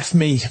that have left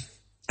me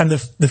and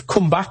they've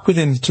come back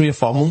within 3 or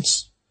 4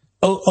 months.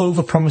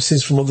 Over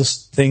promises from other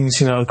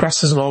things, you know,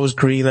 grass isn't always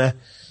greener.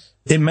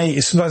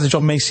 Sometimes the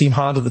job may seem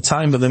hard at the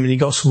time, but then when you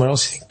go somewhere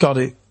else, you think, God,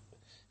 it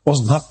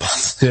wasn't that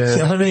bad. Yeah. You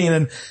know what I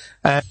mean?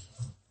 And,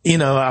 you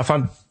know, I've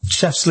had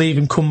chefs leave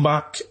and come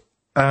back,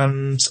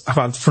 and I've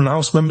had front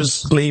house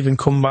members leave and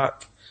come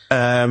back.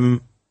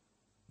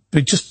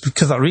 But just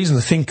because of that reason,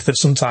 they think that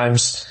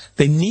sometimes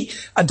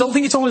I don't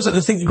think it's always that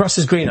they think the grass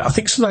is greener. I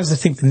think sometimes they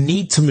think they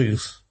need to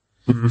move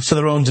for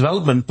their own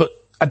development, but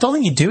I don't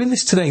think you do in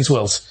this today's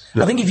world.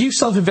 No. I think if you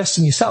self-invest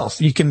in yourself,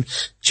 you can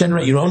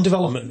generate your own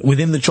development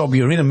within the job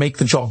you're in and make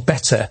the job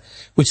better,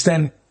 which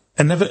then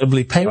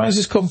inevitably pay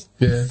rises come.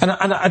 Yeah. And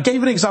I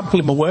gave an example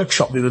in my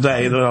workshop the other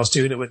day that I was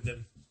doing it with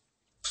them,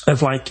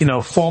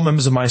 of 4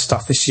 members of my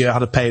staff this year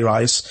had a pay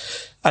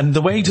rise, and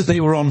the wage that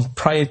they were on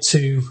prior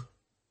to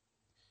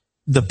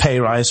the pay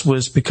rise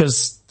was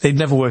because they'd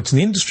never worked in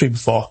the industry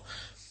before.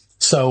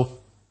 So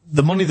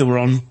the money they were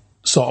on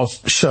sort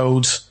of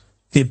showed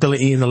the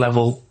ability and the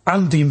level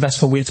and the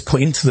investment we had to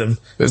put into them,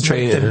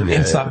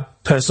 into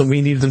that person we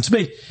needed them to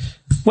be.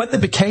 When they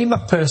became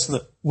that person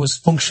that was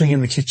functioning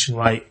in the kitchen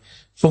right,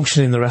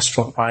 functioning in the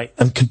restaurant right,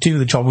 and could do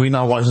the job we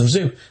now wanted them to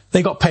do,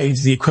 they got paid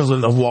the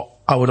equivalent of what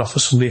I would offer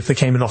somebody if they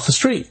came in off the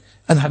street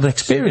and had an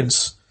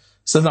experience.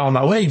 So now on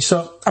that wage.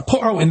 So I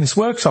put out in this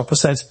workshop, I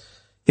said,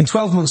 in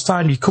 12 months'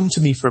 time, you come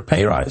to me for a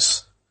pay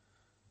rise.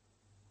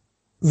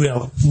 You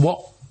know,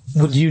 what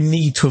would you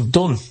need to have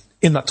done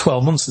in that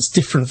 12 months that's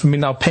different from me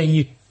now paying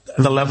you at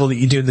the level that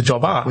you're doing the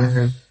job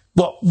at?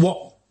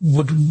 What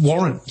would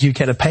warrant you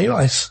get a pay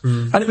rise?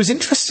 And it was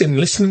interesting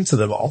listening to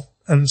them all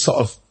and sort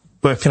of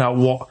working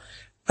out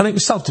and it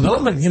was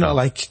self-development, you know,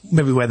 like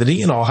maybe where they'd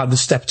eaten, or had they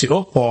stepped it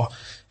up, or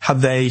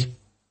had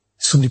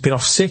somebody been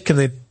off sick and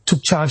they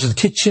took charge of the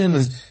kitchen,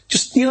 and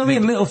just, you know what I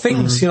mean, little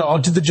things, you know, or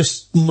did they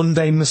just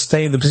mundanely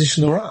stay in the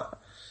position they were at?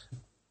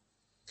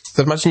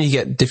 So imagine you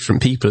get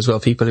different people as well,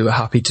 people who are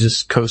happy to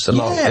just coast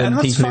along, and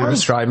people who are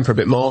striving for a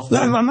bit more.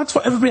 And that's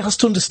what everybody has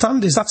to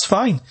understand, is that's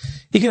fine.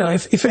 You know,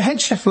 if a head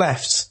chef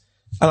left,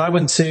 and I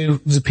went to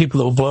the people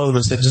that were below them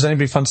and said, does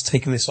anybody fancy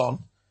taking this on?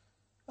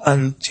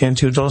 and do you want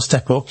to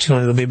step up? Do you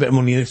know, there'll be a bit of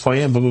money in it for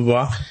you, and blah, blah,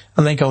 blah.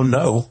 And they go,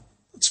 no,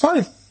 it's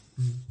fine.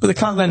 But they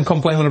can't then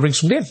complain when I bring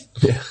somebody in.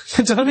 Yeah.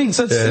 Do you know what I mean?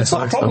 So it's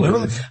not a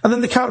problem. And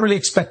then they can't really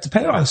expect a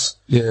pay rise.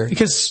 Yeah.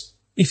 Because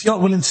if you're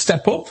not willing to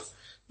step up,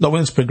 not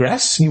willing to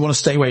progress, and you want to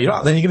stay where you're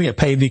at, then you're going to get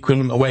paid the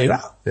equivalent of where you're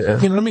at. Yeah.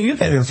 You know what I mean? You'll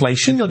get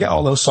inflation, you'll get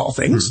all those sort of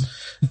things.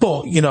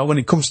 But, you know, when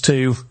it comes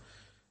to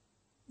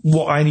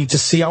what I need to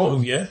see out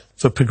of you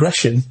for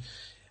progression,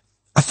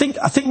 I think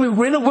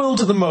we're in a world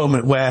at the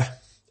moment where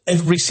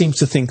everybody seems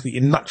to think that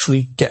you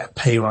naturally get a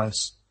pay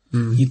rise.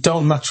 You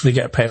don't naturally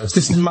get a pay rise.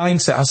 This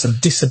mindset has to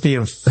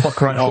disappear and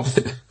fuck right off.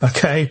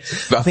 Okay?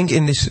 But I think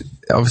in this,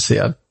 obviously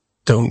I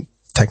don't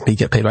technically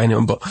get paid by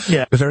anyone, but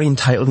Yeah. we're very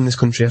entitled in this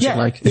country. I feel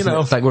like, you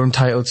know. it's like we're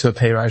entitled to a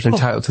pay rise, we're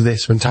entitled to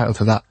this, we're entitled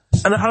to that.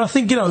 And I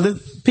think, you know,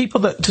 the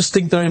people that just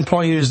think their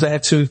employer is there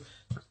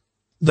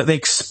that they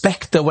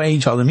expect their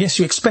wage out of them. Yes,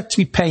 you expect to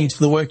be paid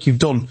for the work you've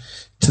done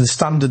to the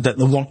standard that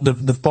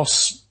the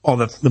boss, or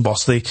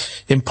the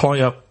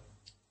employer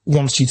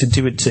wants you to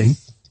do it to.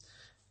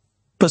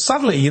 But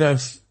sadly, you know,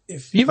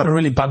 if you've had a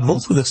really bad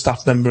month with a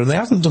staff member and they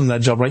haven't done their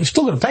job right, you're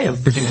still going to pay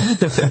them.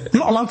 You're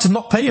not allowed to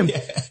not pay them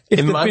if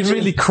they've been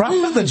really crap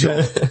at their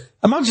job.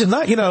 Imagine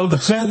that, you know, they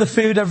prepare the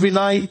food every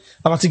night.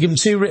 I've had to give them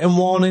 2 written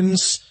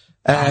warnings.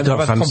 I've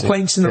had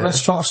complaints in the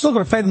restaurant. I've still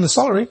got to pay them the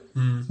salary.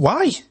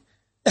 Why?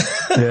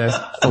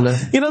 Yeah. You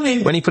know what I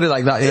mean? When you put it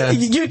like that, yeah.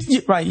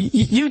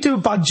 You do a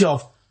bad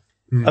job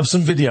of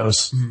some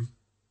videos.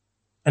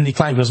 And your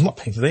client goes, I'm not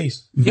paying for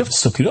these. You have to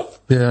suck it up.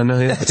 Yeah, I know,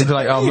 yeah. It'd be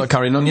like, oh, I'm not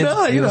carrying on yet.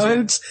 No, you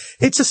know,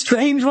 it's a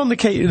strange one,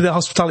 the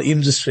hospitality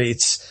industry.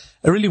 It's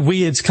a really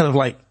weird kind of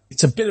like,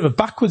 it's a bit of a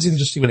backwards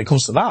industry when it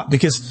comes to that,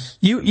 because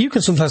you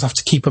can sometimes have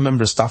to keep a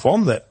member of staff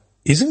on that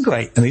isn't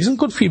great and isn't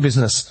good for your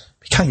business.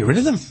 But you can't get rid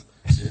of them.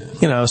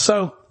 You know,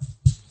 so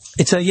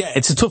it's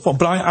a tough one,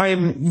 but I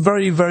am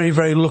very, very,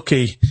 very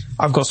lucky.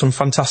 I've got some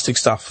fantastic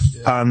staff.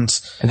 And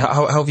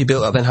how have you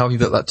built that then? How have you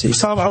built that team?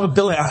 So I would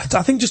build it,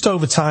 I think just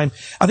over time.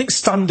 I think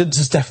standards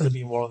has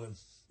definitely been one of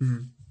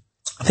them.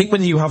 I think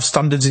when you have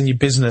standards in your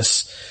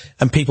business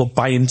and people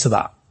buy into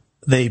that,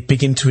 they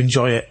begin to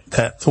enjoy it.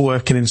 They're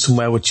working in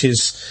somewhere which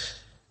is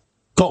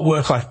got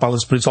work-life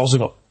balance, but it's also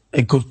got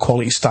a good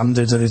quality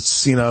standard, and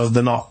it's, you know,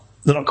 they're not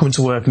coming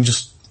to work and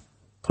just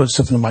put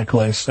stuff in the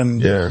microwave.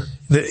 And,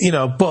 you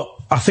know, but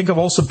I think I've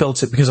also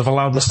built it because I've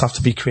allowed my staff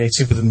to be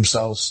creative with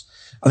themselves.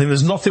 I think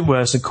there's nothing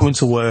worse than coming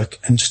to work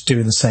and just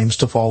doing the same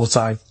stuff all the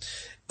time.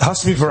 There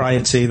has to be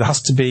variety, there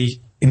has to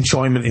be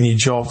enjoyment in your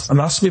job, and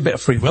there has to be a bit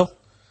of free will.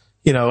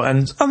 You know,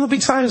 and there'll be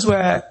times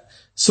where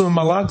some of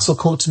my lads will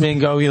come to me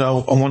and go, you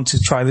know, I want to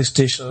try this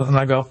dish, and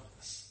I go,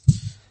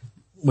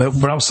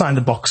 we're outside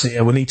the box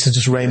here, we need to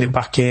just rein it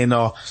back in,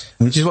 or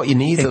which is what you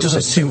need. It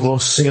doesn't suit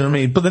us, you know what I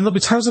mean? But then there'll be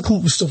times I come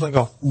up with stuff and I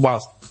go,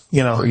 well,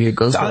 you know,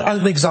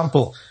 an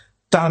example,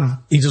 Dan,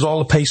 he does all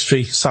the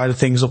pastry side of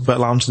things up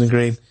at Lounge in the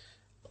Green.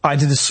 I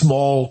did a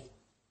small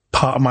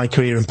part of my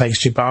career in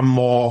pastry, but I'm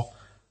more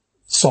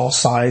sauce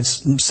side,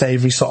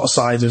 savoury sort of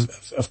side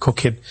of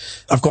cooking.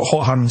 I've got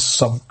hot hands,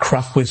 so I'm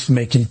crap with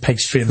making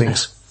pastry and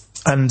things.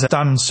 And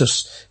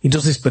Dan's he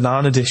does this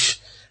banana dish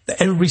that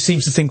everybody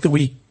seems to think that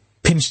we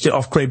pinched it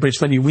off Great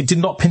British Menu. We did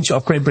not pinch it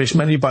off Great British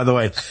Menu, by the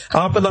way.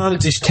 Our banana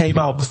dish came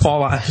out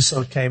before that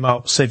episode came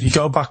out. So if you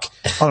go back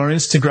on our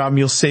Instagram,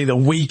 you'll see that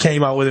we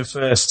came out with it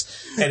first.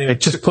 Anyway,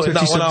 just putting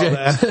that one out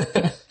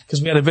there.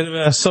 Because we had a bit of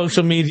a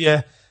social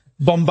media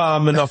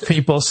bombardment of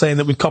people saying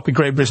that we'd copied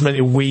Great British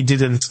Menu. We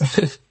didn't.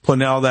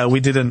 Putting it out there,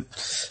 we didn't.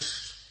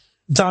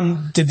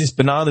 Dan did this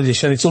banana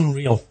dish and it's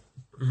unreal.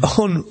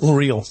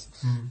 Unreal.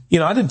 You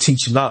know, I didn't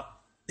teach him that.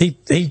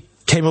 He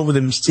came up with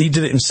him, he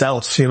did it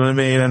himself, you know what I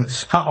mean? And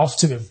hat off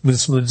to him with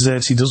some of the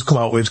desserts he does come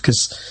out with,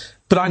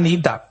 but I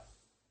need that.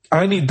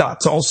 I need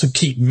that to also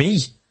keep me.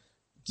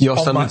 Your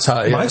standards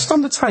high. My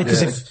standards high,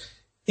 because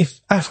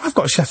if I've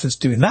got a chef that's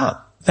doing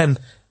that, then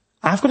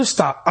I've got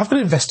to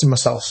invest in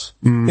myself.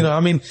 You know, I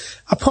mean,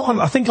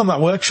 I think on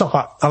that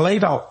workshop, I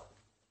laid out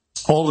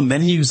all the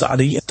menus that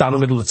I'd eat down the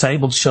middle of the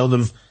table to show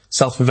them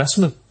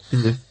self-investment.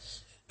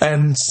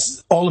 And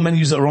all the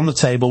menus that were on the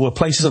table were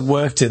places I'd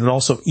worked in and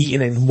also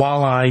eaten in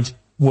while I'd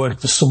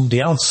worked for somebody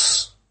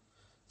else.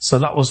 So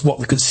that was what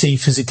they could see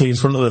physically in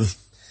front of them.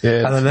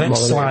 Yeah, and then the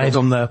next slide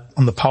on the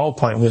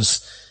PowerPoint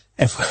was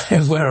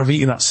everywhere I've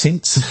eaten at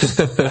since.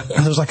 And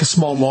there was like a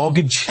small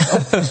mortgage.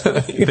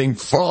 Being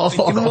full.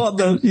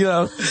 You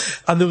know,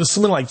 and there was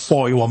something like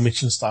 41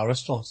 Michelin star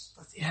restaurants.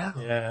 Yeah.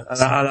 Yeah.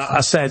 And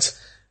I said,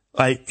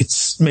 like, it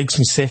makes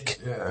me sick.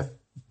 Yeah.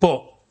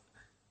 But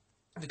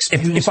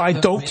if I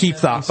don't keep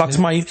that,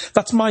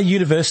 that's my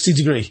university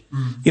degree.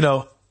 You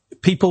know,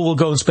 people will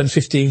go and spend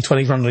 15,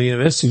 20 grand on a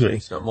university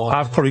degree.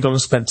 I've probably gone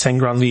and spent 10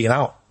 grand eating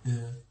out. Yeah.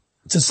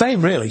 It's the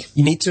same, really.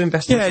 You need to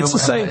invest in it's the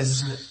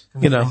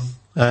same. You know.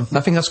 I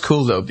think that's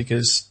cool though,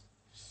 because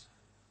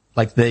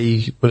like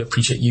they will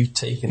appreciate you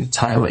taking the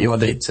time that you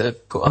wanted to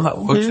put on that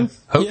workshop.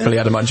 Hopefully,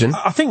 I'd imagine.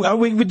 I think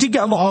we did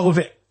get a lot out of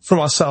it from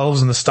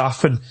ourselves and the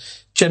staff, and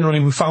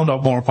generally we found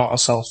out more about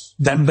ourselves.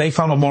 Then they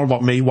found out more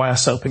about me, why I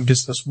set up in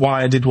business,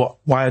 why I do what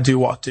I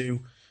do,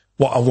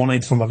 what I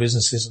wanted from my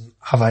businesses and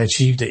have I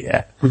achieved it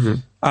yet? Mm-hmm.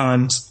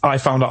 And I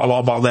found out a lot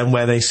about them,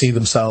 where they see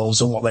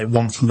themselves and what they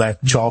want from their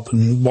job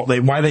and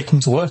why they come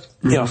to work.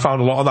 Mm-hmm. You know, I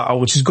found a lot of that out,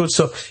 which is good.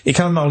 So it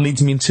kind of now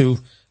leads me into,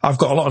 I've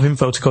got a lot of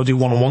info to go do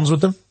one-on-ones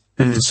with them.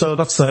 Mm. So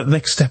that's the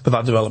next step of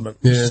that development,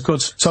 which is good.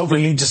 So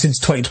hopefully leads us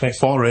into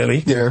 2024,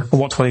 really. Yeah. And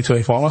what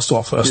 2024 has to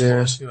offer, I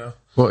suppose, you know.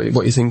 What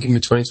are you thinking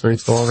with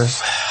 2024 then?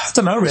 I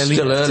don't know, really. It's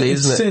still early,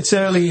 isn't it? It's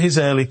early, it is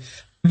early.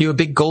 Are you a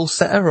big goal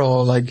setter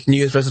or like New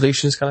Year's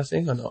resolutions kind of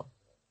thing or not?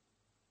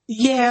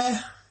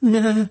 Yeah, I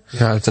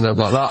don't know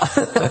about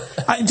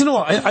that. do you know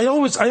what? I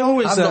always.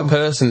 I'm not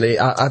personally.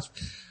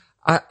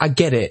 I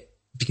get it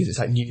because it's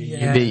like New Year,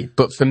 New Me.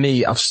 But for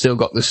me, I've still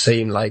got the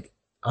same like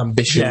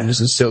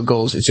ambitions and still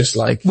goals. It's just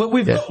like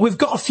we've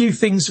got a few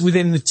things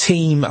within the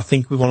team I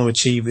think we want to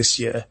achieve this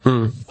year,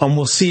 and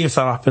we'll see if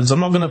that happens. I'm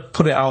not going to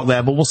put it out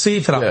there, but we'll see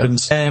if it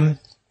happens. And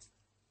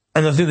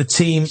I think the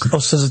team,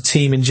 us as a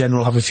team in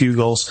general, have a few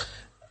goals.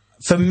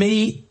 For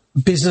me,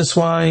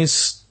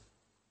 business-wise,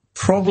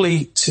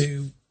 probably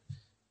to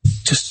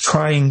just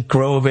try and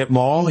grow a bit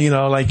more, you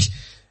know, like,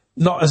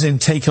 not as in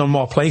taking on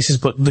more places,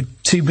 but the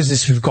two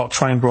businesses we've got,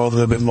 try and grow a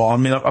little bit more. I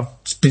mean, I've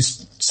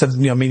said,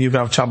 you know, me and you're going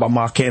to have a chat about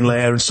marketing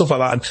later and stuff like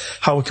that, and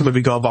how we can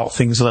maybe go about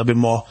things a little bit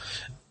more.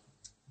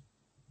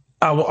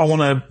 I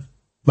want to,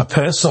 my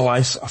personal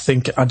life, I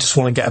think I just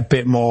want to get a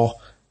bit more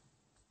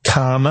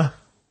calmer.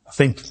 I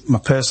think my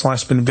personal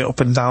life's been a bit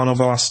up and down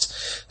over the last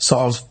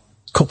sort of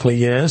couple of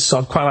years, so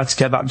I'd quite like to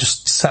get that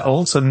just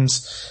settled and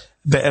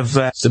a bit of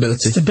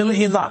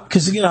stability in that,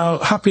 because, you know,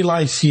 happy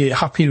life, you're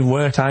happy in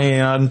work,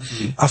 and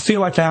I feel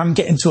like I am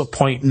getting to a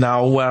point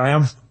now where I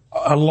am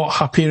a lot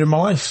happier in my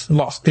life, a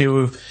lot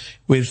happier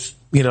with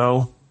you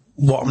know,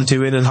 what I'm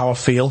doing and how I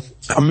feel.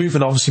 I'm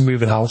obviously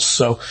moving house,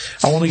 so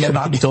I want to get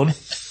that done.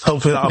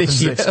 Hopefully that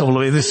happens next couple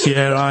of years. This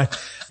year,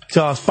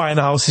 God, buying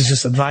a house is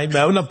just a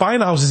nightmare. No,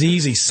 buying a house is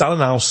easy.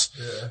 Selling a house,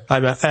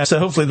 so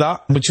hopefully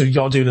that, which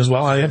you're doing as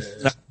well, are you?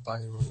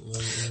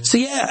 So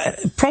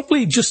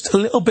probably just a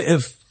little bit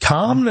of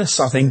calmness.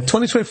 I think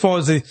 2024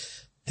 is the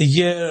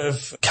year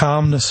of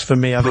calmness for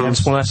me. I think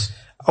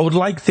I would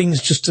like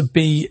things just to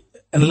be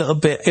a little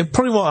bit. It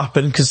probably won't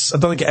happen because I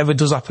don't think it ever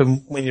does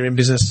happen when you're in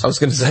business. I was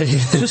going to say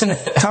just to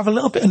have a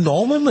little bit of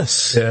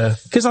normalness. Yeah.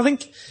 Because I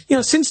think, you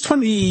know, since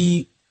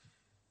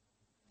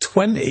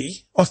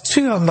 2020 or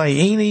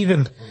 2019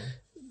 even,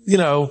 you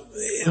know,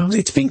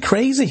 it's been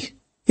crazy.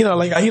 You know,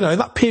 like, you know, in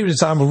that period of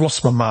time, I've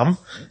lost my mum.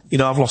 You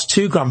know, I've lost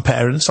 2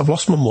 grandparents. I've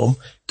lost my mum.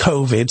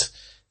 COVID,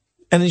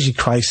 energy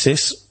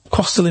crisis,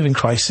 cost of living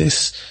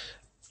crisis.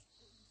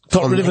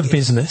 Got rid of a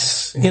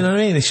business. You know what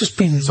I mean? It's just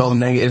been... It's all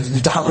negative.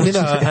 You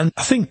know, and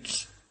I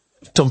think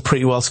I've done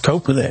pretty well to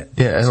cope with it.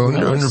 Yeah,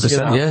 100%, you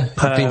know? Yeah.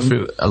 I've been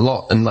through a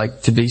lot, and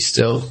like, to be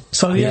still...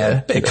 So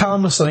a bit of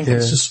calmness, I think,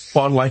 it's just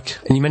what I like.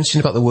 And you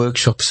mentioned about the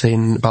workshop,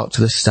 saying about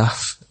to the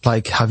staff,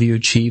 like, have you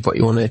achieved what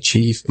you want to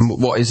achieve? And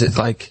what is it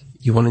like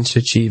you wanting to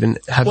achieve, and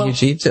have you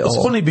achieved it? It's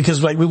funny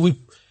because like we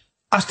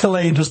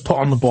Accolade was put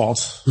on the board,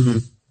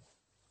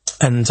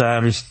 and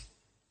you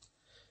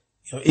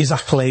know, is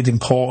Accolade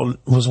important?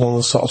 Was one of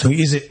the sort of things.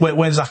 Is it where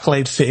does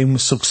Accolade fit in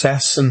with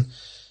success? And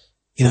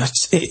you know,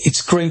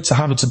 it's great to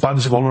have. It's a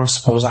badge of honour, I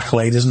suppose,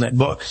 Accolade, isn't it?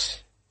 But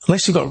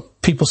unless you've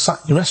got people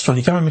sat in your restaurant,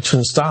 you can't have a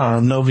Michelin star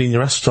and nobody in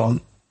your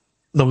restaurant.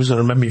 Nobody's going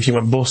to remember if you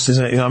went bust,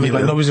 isn't it? You know what I mean?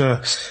 Like nobody's going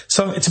to.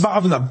 So it's about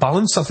having that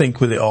balance, I think,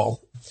 with it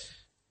all.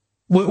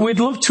 We'd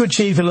love to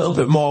achieve a little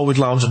bit more with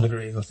Lounge on the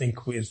Green, I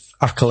think, with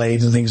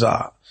Accolades and things like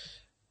that.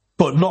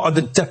 But not at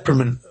the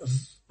detriment of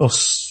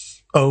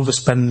us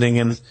overspending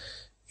and,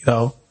 you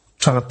know,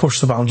 trying to push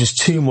the boundaries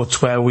too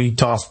much where we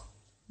have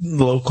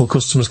local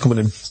customers coming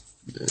in.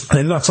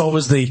 And that's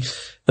always the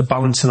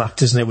balancing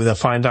act, isn't it, with a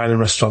fine dining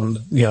restaurant,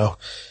 you know.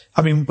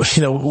 I mean,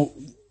 you know,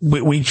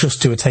 we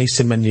just do a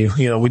tasting menu,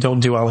 you know, we don't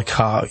do a la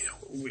carte.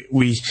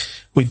 We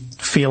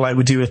feel like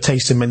we do a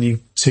tasting menu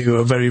to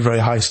a very, very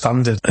high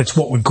standard. It's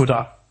what we're good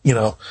at, you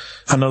know.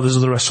 I know there's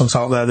other restaurants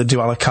out there that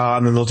do a la carte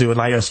and then they'll do a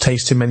night of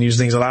tasting menus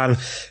and things like that. And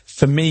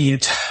for me,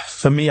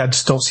 I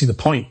just don't see the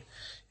point.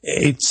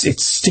 It's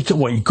stick at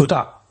what you're good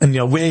at. And, you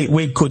know,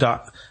 we're good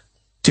at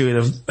doing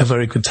a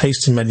very good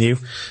tasting menu.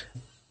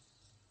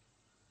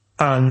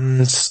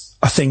 And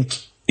I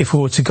think if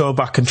we were to go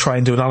back and try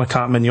and do an a la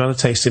carte menu and a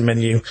tasting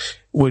menu,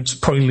 we'd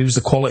probably lose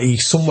the quality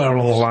somewhere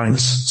along the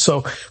lines.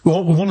 So we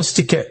want to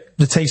stick at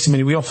the tasting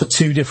menu. We offer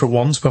 2 different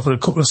ones. We offer a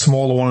couple of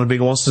smaller ones and a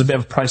bigger one. So there's a bit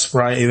of a price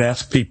variety there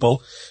for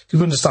people, because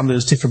we understand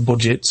there's different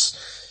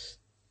budgets.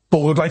 But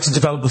we'd like to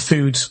develop the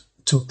food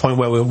to a point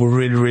where we're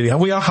really, really,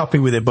 we are happy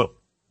with it, but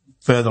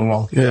further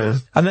along. Yeah.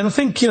 And then I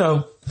think, you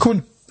know,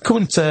 coming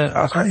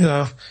to, you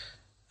know,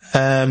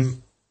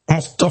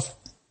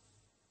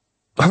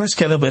 I'd like to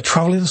get a little bit of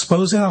travelling, I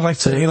suppose. I'd like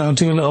to, you know,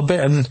 do a little bit.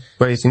 And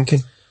where are you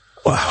thinking?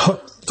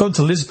 Well, going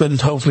to Lisbon,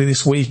 hopefully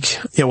this week.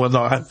 Yeah, well,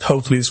 no,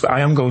 hopefully this week. I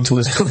am going to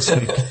Lisbon this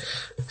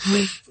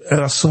week.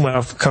 That's somewhere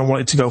I've kind of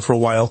wanted to go for a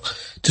while.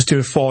 Just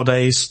do 4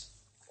 days,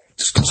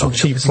 some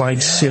cheap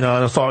flights, and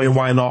I thought,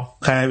 why not?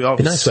 Be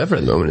nice weather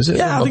at the moment, is it?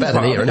 Yeah, I think, better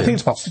than here, I think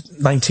it's about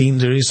 19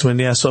 degrees, so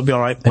it'll be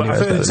alright. But I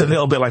think it's a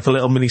little bit like a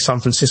little mini San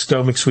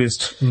Francisco mixed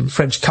with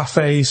French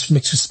cafes,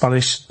 mixed with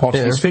Spanish,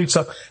 Portuguese food.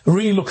 So I'm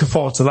really looking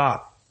forward to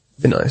that.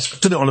 Be nice.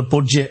 Done it on a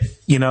budget,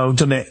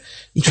 done it.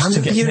 Just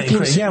to get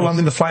well, I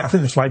mean, I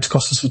think the flight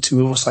cost us for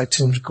two of us like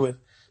 200 quid.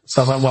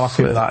 So I'm well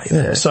happy with that.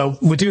 Yeah. So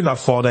we're doing that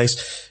 4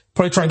 days.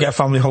 Probably try and get a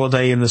family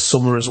holiday in the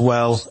summer as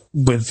well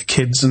with the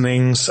kids and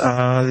things.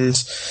 And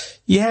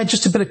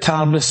just a bit of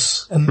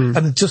calmness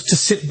and just to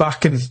sit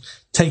back and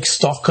take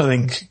stock, I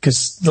think,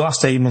 because the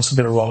last 8 months have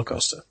been a roller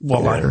coaster.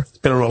 It's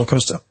been a roller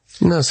coaster.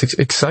 No, it's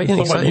exciting.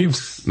 What about you?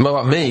 What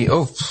about me?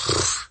 Oh,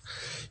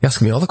 you're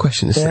asking me all the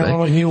questions today. What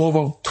about you? What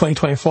about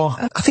 2024?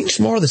 I think it's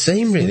more of the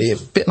same, really. A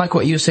bit like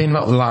what you were saying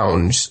about the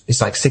lounge.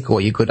 It's like stick at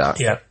what you're good at.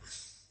 Yeah.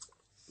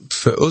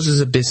 For us as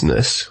a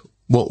business,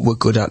 what we're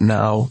good at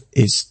now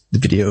is the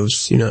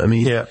videos, you know what I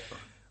mean? Yeah.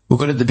 We're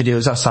good at the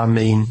videos, that's our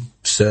main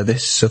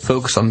service, so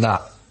focus on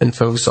that and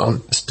focus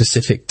on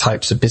specific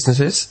types of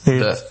businesses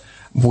that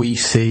we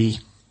see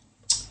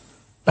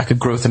like a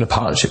growth and a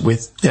partnership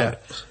with. Yeah.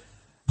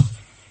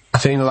 I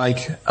feel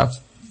like I've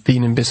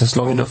been in business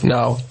long enough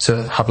now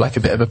to have like a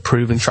bit of a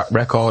proven track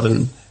record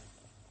and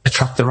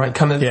attract the right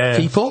kind of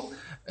people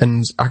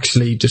and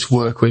actually just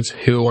work with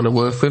who I want to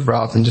work with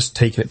rather than just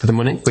taking it for the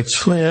money,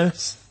 which... when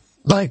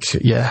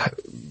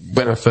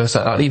I first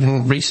started out,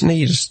 even recently,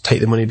 you just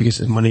take the money because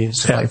it's money and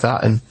stuff like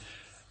that, and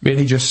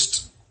really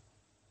just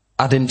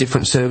add in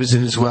different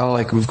services as well.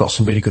 Like, we've got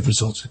some really good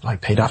results with like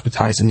paid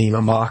advertising,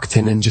 email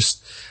marketing, and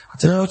just, I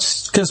don't know,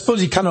 just... Because I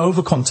suppose you can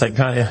over-content,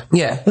 can't you?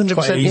 Yeah. 100%.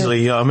 Quite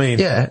easily, you know what I mean?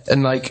 Yeah,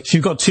 and like... If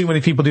you've got too many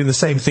people doing the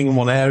same thing in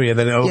one area,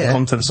 then it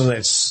over-contents, doesn't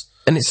it?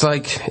 And it's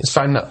like, it's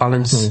finding that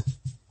balance,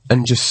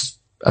 and just,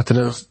 I don't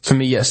know, for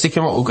me,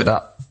 sticking what we're good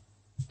at,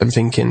 and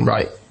thinking,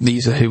 right,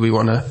 these are who we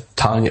want to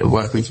target and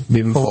work with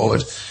moving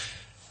forward.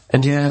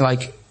 And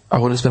I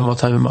want to spend more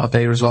time in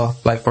Marbella as well.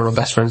 Like, one of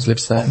my best friends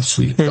lives there.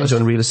 So we've got his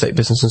own real estate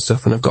business and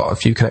stuff, and I've got a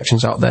few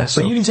connections out there.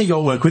 So you can take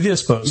your work with you, I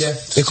suppose. Yeah.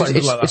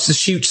 It's the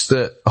shoots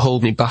that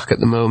hold me back at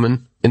the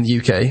moment in the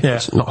UK. Yeah.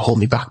 It's not hold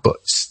me back, but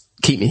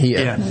keep me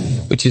here.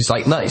 Which is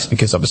like nice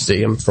because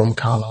obviously I'm from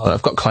Carlisle.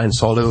 I've got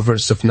clients all over and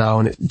stuff now,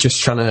 and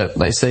just trying to,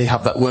 like say,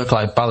 have that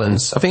work-life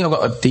balance. I think I've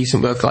got a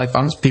decent work-life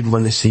balance. People,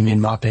 when they see me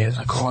in Marbella,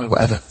 like, oh,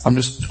 whatever. I'm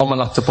just on my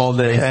laptop all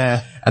day.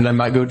 Yeah. And I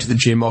might go to the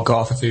gym or go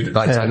off for food at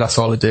night time. That's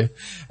all I do.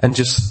 And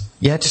just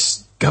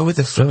go with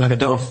the flow. Like, I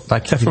don't,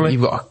 like, definitely.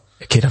 You've got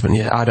a kid, haven't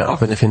you? I don't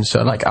have anything.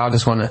 So, like, I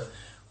just want to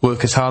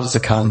work as hard as I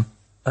can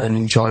and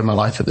enjoy my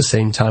life at the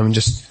same time and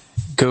just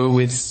go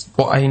with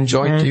what I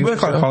enjoy doing.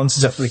 Work-life balance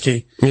is definitely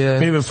key. Yeah.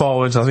 Moving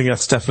forward, I think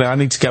that's definitely, I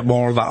need to get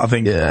more of that, I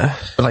think. Yeah.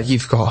 But like,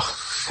 you've got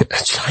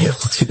a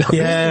child, you know?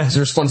 Yeah. It's a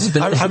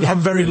responsibility.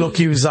 I'm very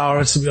lucky with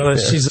Zara, to be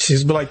honest. Yeah.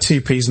 She's like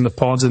two peas in the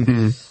pod,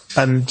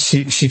 and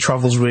she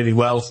travels really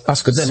well.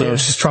 That's good then. So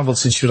she's travelled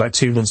since she was like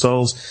 2 months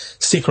old.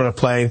 Stick her on a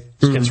plane,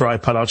 she gets her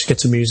iPad out, she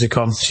gets her music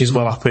on, she's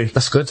well happy.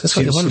 That's good. That's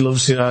what she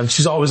loves, and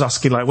she's always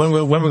asking like, when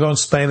we're going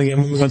to Spain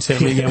again, when we're going to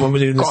Italy again, when we're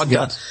doing this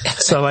again.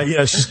 So like,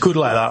 she's good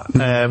like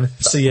that.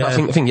 So yeah. I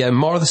think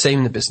more of the same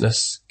in the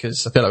business,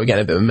 because I feel like we're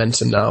getting a bit of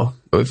momentum now.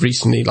 We've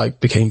recently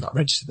became back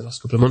registered the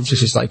last couple of months,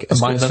 which is like a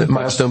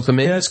milestone for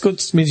me. Yeah, it's good.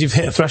 It means you've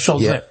hit a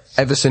threshold, isn't it?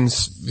 Ever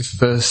since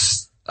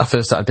I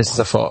first started business,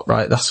 I thought,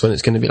 right, that's when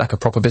it's going to be like a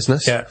proper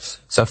business. Yeah.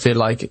 So I feel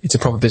like it's a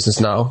proper business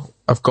now.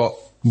 I've got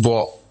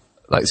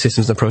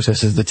systems and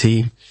processes of the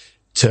team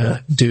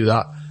to do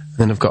that. And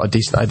then I've got a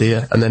decent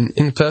idea. And then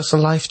in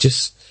personal life,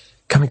 just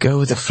kind of go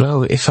with the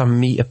flow. If I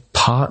meet a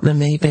partner,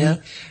 maybe.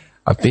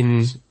 I've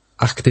been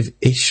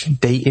active-ish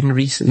dating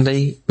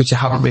recently, which I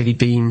haven't really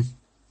been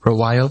for a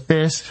while.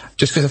 Yes.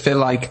 Just because I feel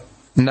like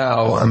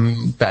now I'm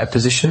in better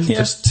position. Yeah,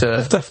 just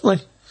to, definitely.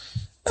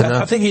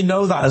 I think you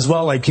know that as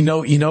well. Like, you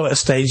know at a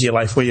stage of your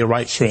life where you're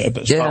right for it,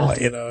 but as well,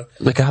 like,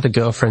 Like, I had a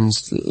girlfriend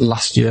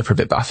last year for a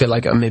bit, but I feel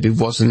like it maybe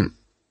wasn't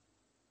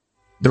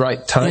the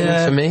right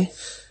time for me.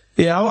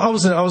 Yeah, I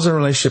was in a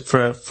relationship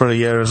for a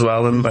year as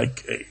well, and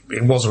like,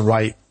 it wasn't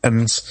right,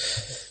 and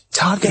it's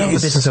hard to get out of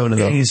the business owner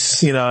though.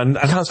 And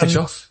I can't switch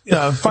off.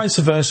 Vice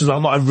versa as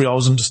well. Not everybody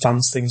always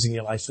understands things in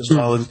your life as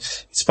well, and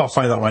it's about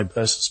finding that right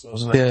person, I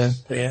suppose, isn't it?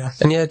 Yeah.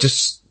 And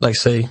just like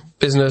say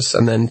business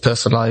and then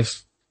personal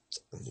life.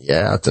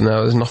 Yeah, I don't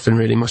know. There's nothing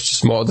really much,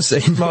 just more of the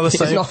same. More the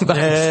same. It's not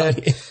that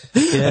exciting.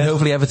 And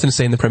hopefully Everton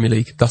stay in the Premier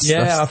League.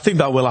 I think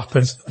that will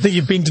happen. I think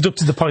you've been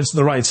deducted the points at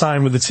the right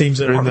time with the teams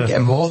that are in there.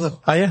 Getting more though.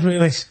 Oh yeah,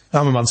 really?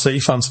 I'm a Man City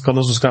fan, so God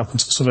knows what's going to happen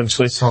to us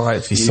eventually. It's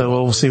alright for you. So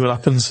we'll see what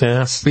happens,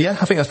 But yeah,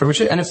 I think that's pretty much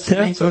it.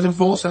 Anything to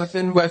enforce,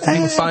 anything, where can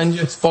people find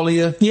you, follow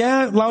you?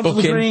 Yeah, Lounge on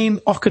the Green,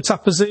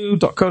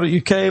 okatapazoo.co.uk,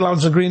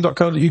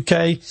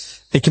 loungeonthegreen.co.uk.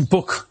 They can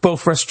book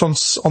both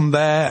restaurants on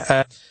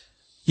there.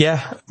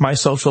 My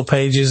social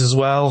pages as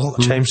well,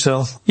 James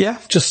Hill. Yeah,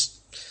 just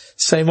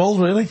same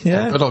old, really.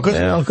 Yeah. All good.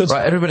 Yeah, all good.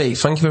 Right, everybody,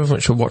 thank you very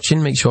much for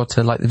watching. Make sure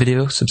to like the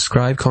video,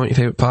 subscribe, comment your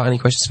favourite part. Any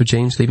questions for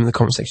James, leave them in the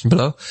comment section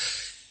below.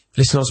 If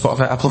you listen on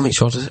Spotify, Apple, make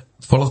sure to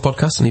follow the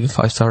podcast and leave a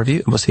 5-star review,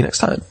 and we'll see you next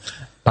time.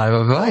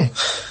 Bye.